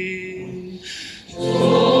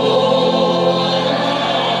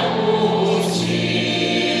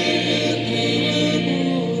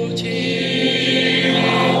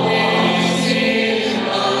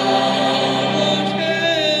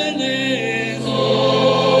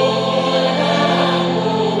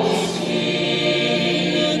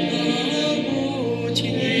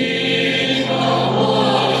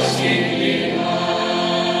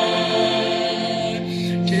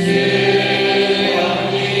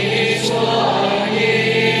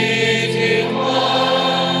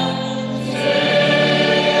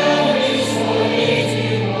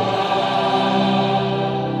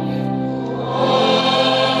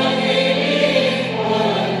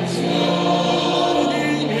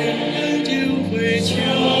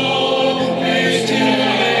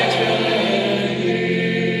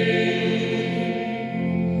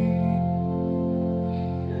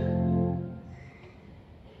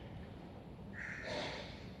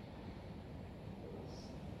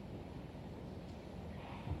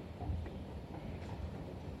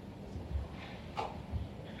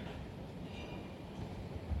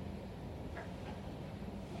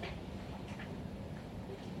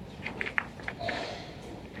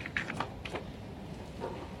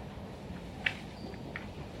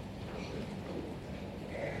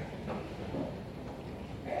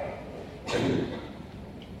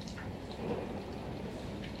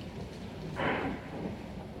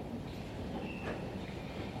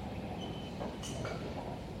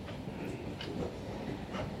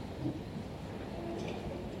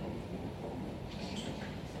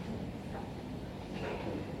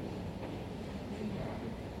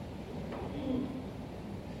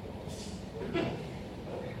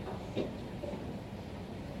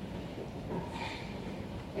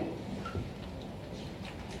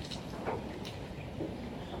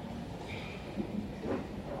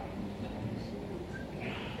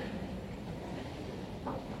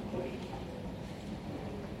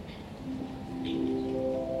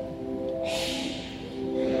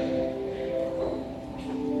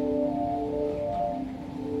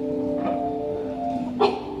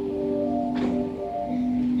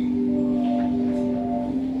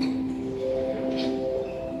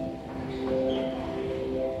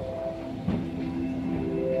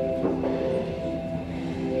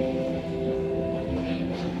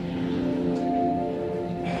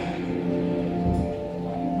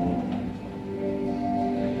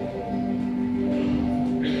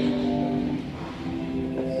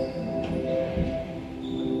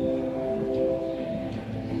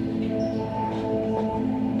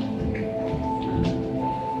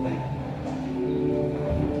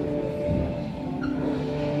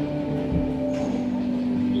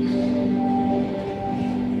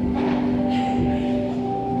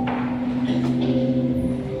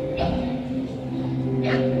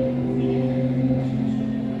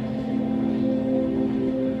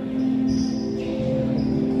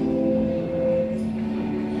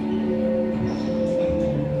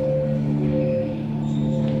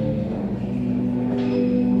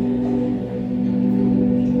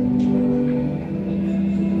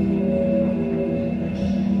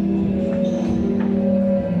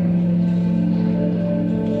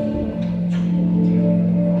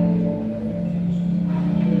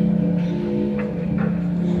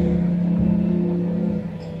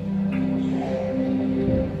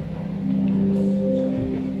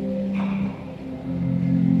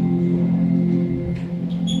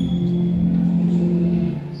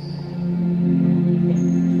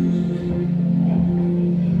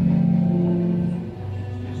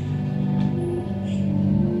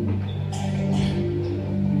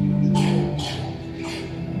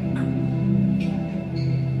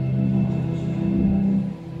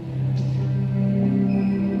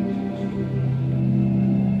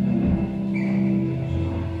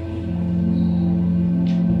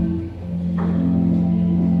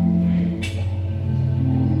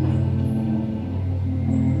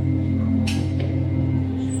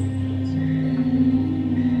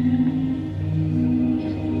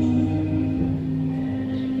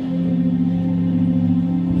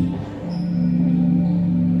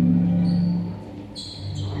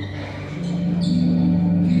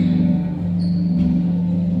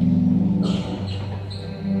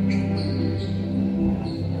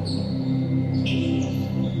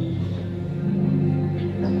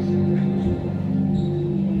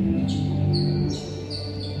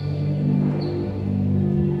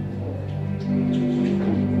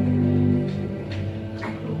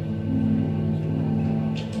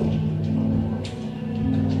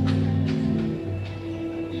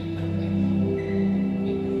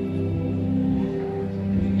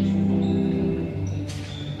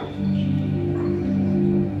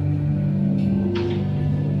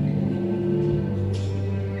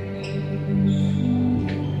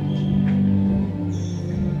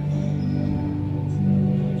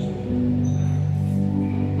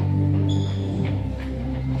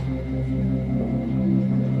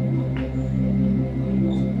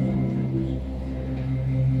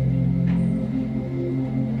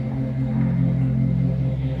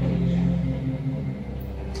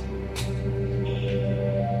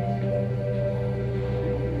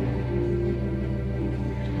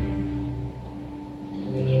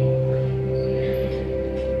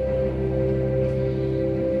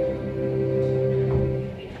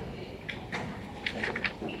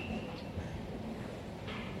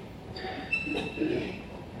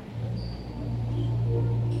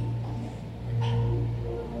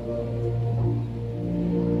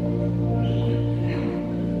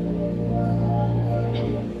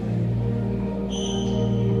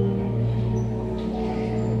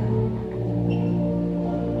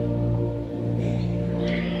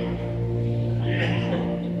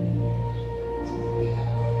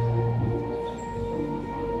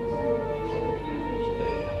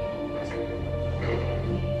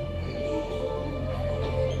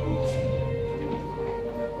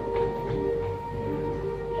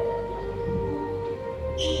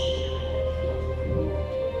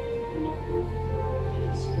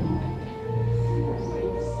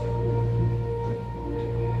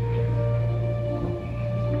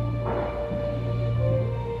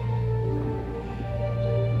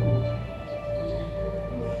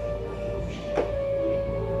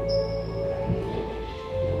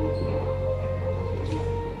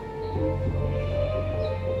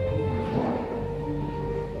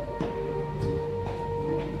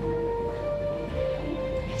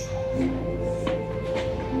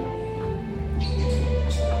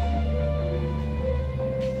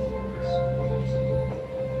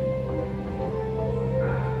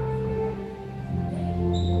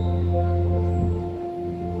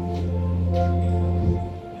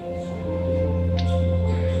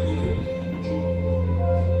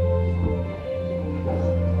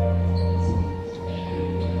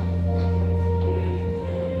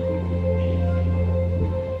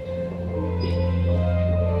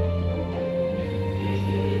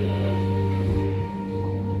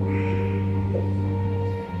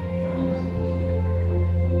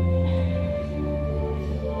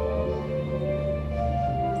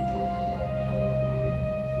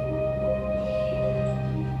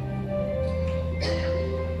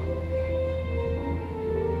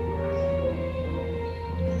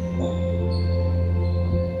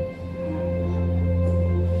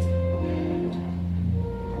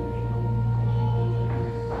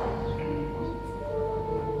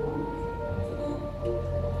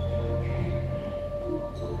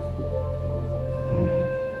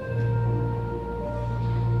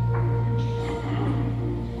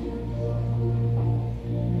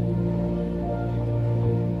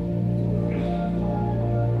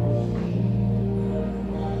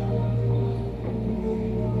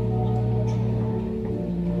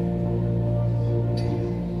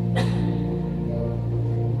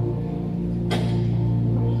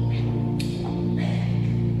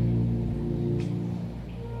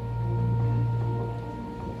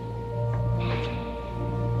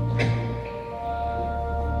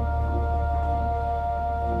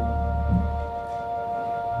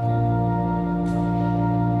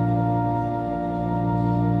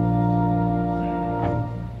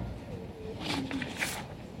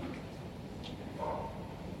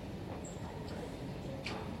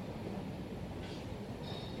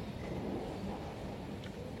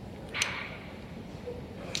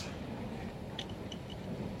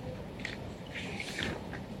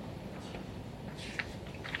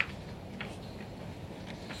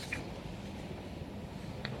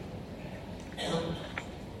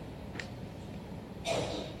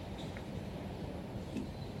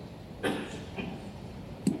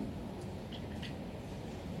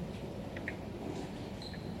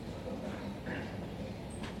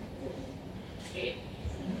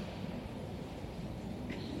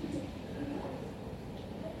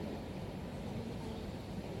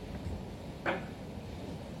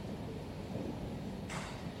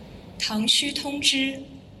堂区通知：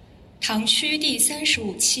堂区第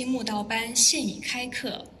35期慕道班现已开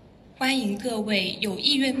课，欢迎各位有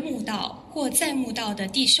意愿慕道或在慕道的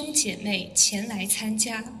弟兄姐妹前来参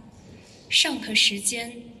加。上课时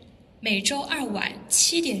间：每周二晚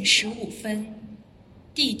7点15分，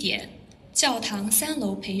地点：教堂3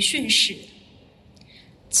楼培训室。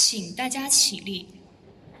请大家起立。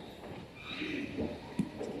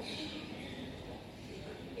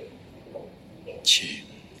请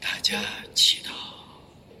大家祈祷。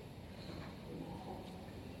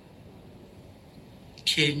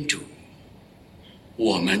天主，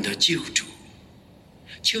我们的救主，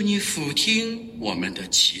求你俯听我们的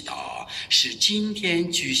祈祷，使今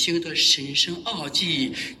天举行的神圣奥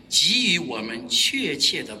祭给予我们确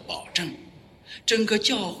切的保证，整个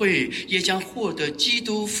教会也将获得基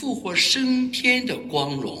督复活升天的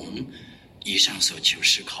光荣。以上所求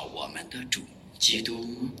是靠我们的主基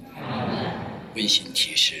督。温馨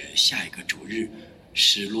提示：下一个主日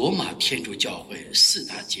是罗马天主教会4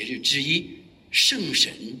大节日之一圣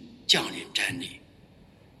神降临瞻礼。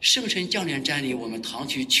圣神降临瞻礼，我们堂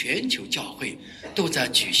区全球教会都在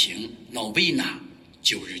举行 Novena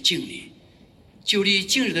 9日敬礼。9日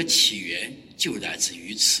敬礼的起源就来自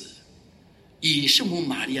于此，以圣母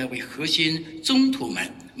玛利亚为核心，宗徒们、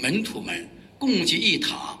门徒们共聚一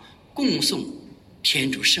堂，共颂天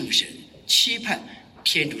主圣神，期盼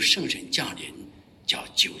天主圣神降临，叫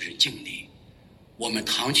9日敬礼。我们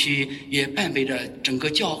堂区也伴随着整个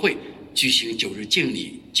教会举行9日敬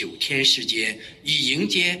礼9天时间，以迎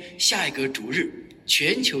接下一个主日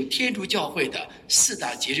全球天主教会的4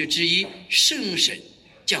大节日之一圣神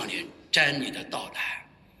降临瞻礼的到来。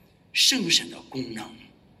圣神的功能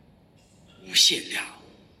无限量，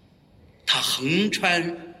它横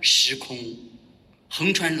穿时空，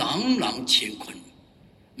横穿朗朗乾坤。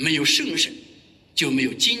没有圣神，就没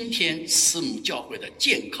有今天慈母教会的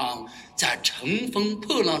健康在乘风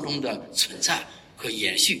破浪中的存在和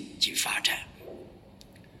延续及发展。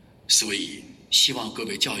所以希望各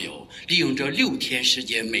位教友利用这6天时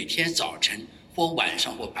间，每天早晨或晚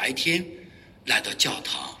上或白天来到教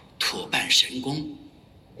堂妥办神功，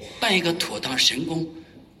办一个妥当神功，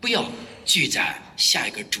不要聚在下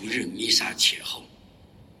一个主日弥撒前后，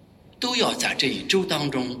都要在这一周当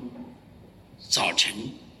中早晨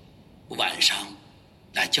晚上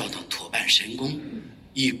来教堂妥办神功，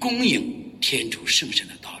以恭迎天主圣神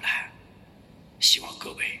的到来。希望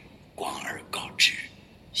各位广而告之，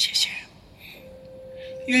谢谢。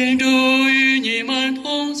愿主与你们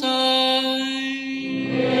同在，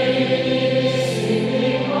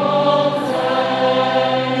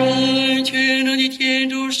愿全能的天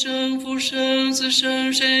主圣父、圣子、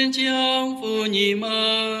圣神降福你们。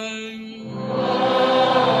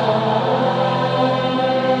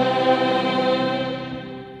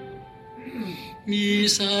弥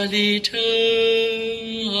撒礼成，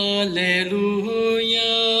阿肋路亚，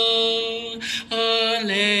阿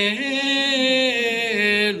肋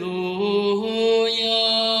路亚，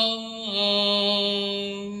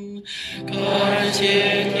感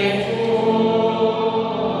谢天父，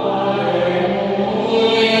阿肋路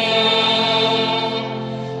亚，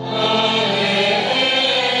阿肋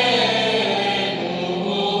路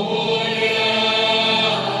亚。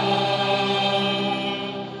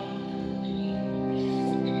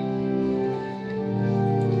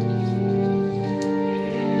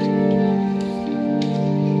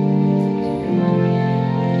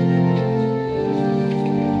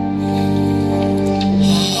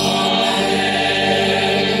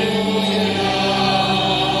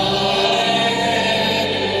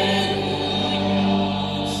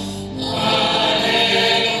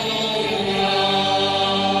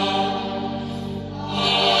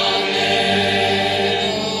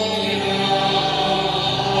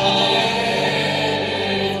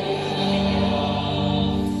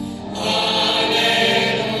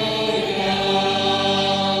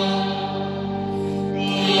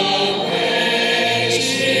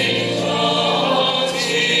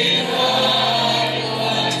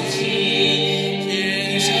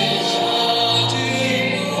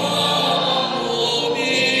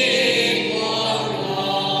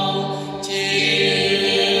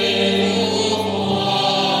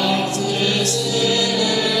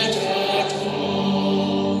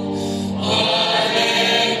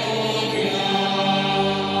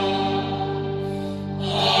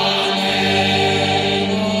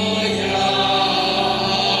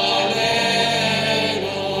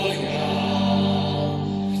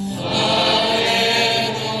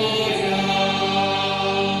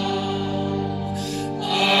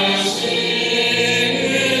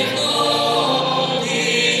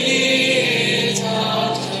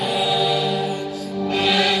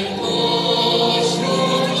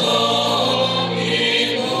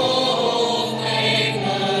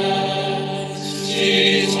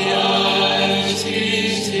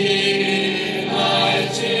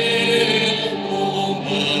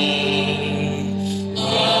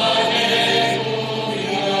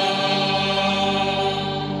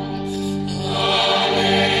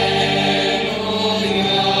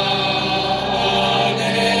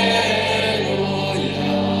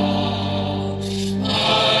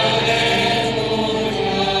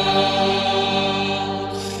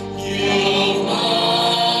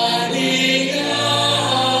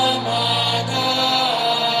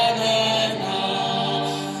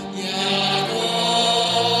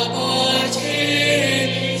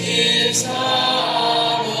撒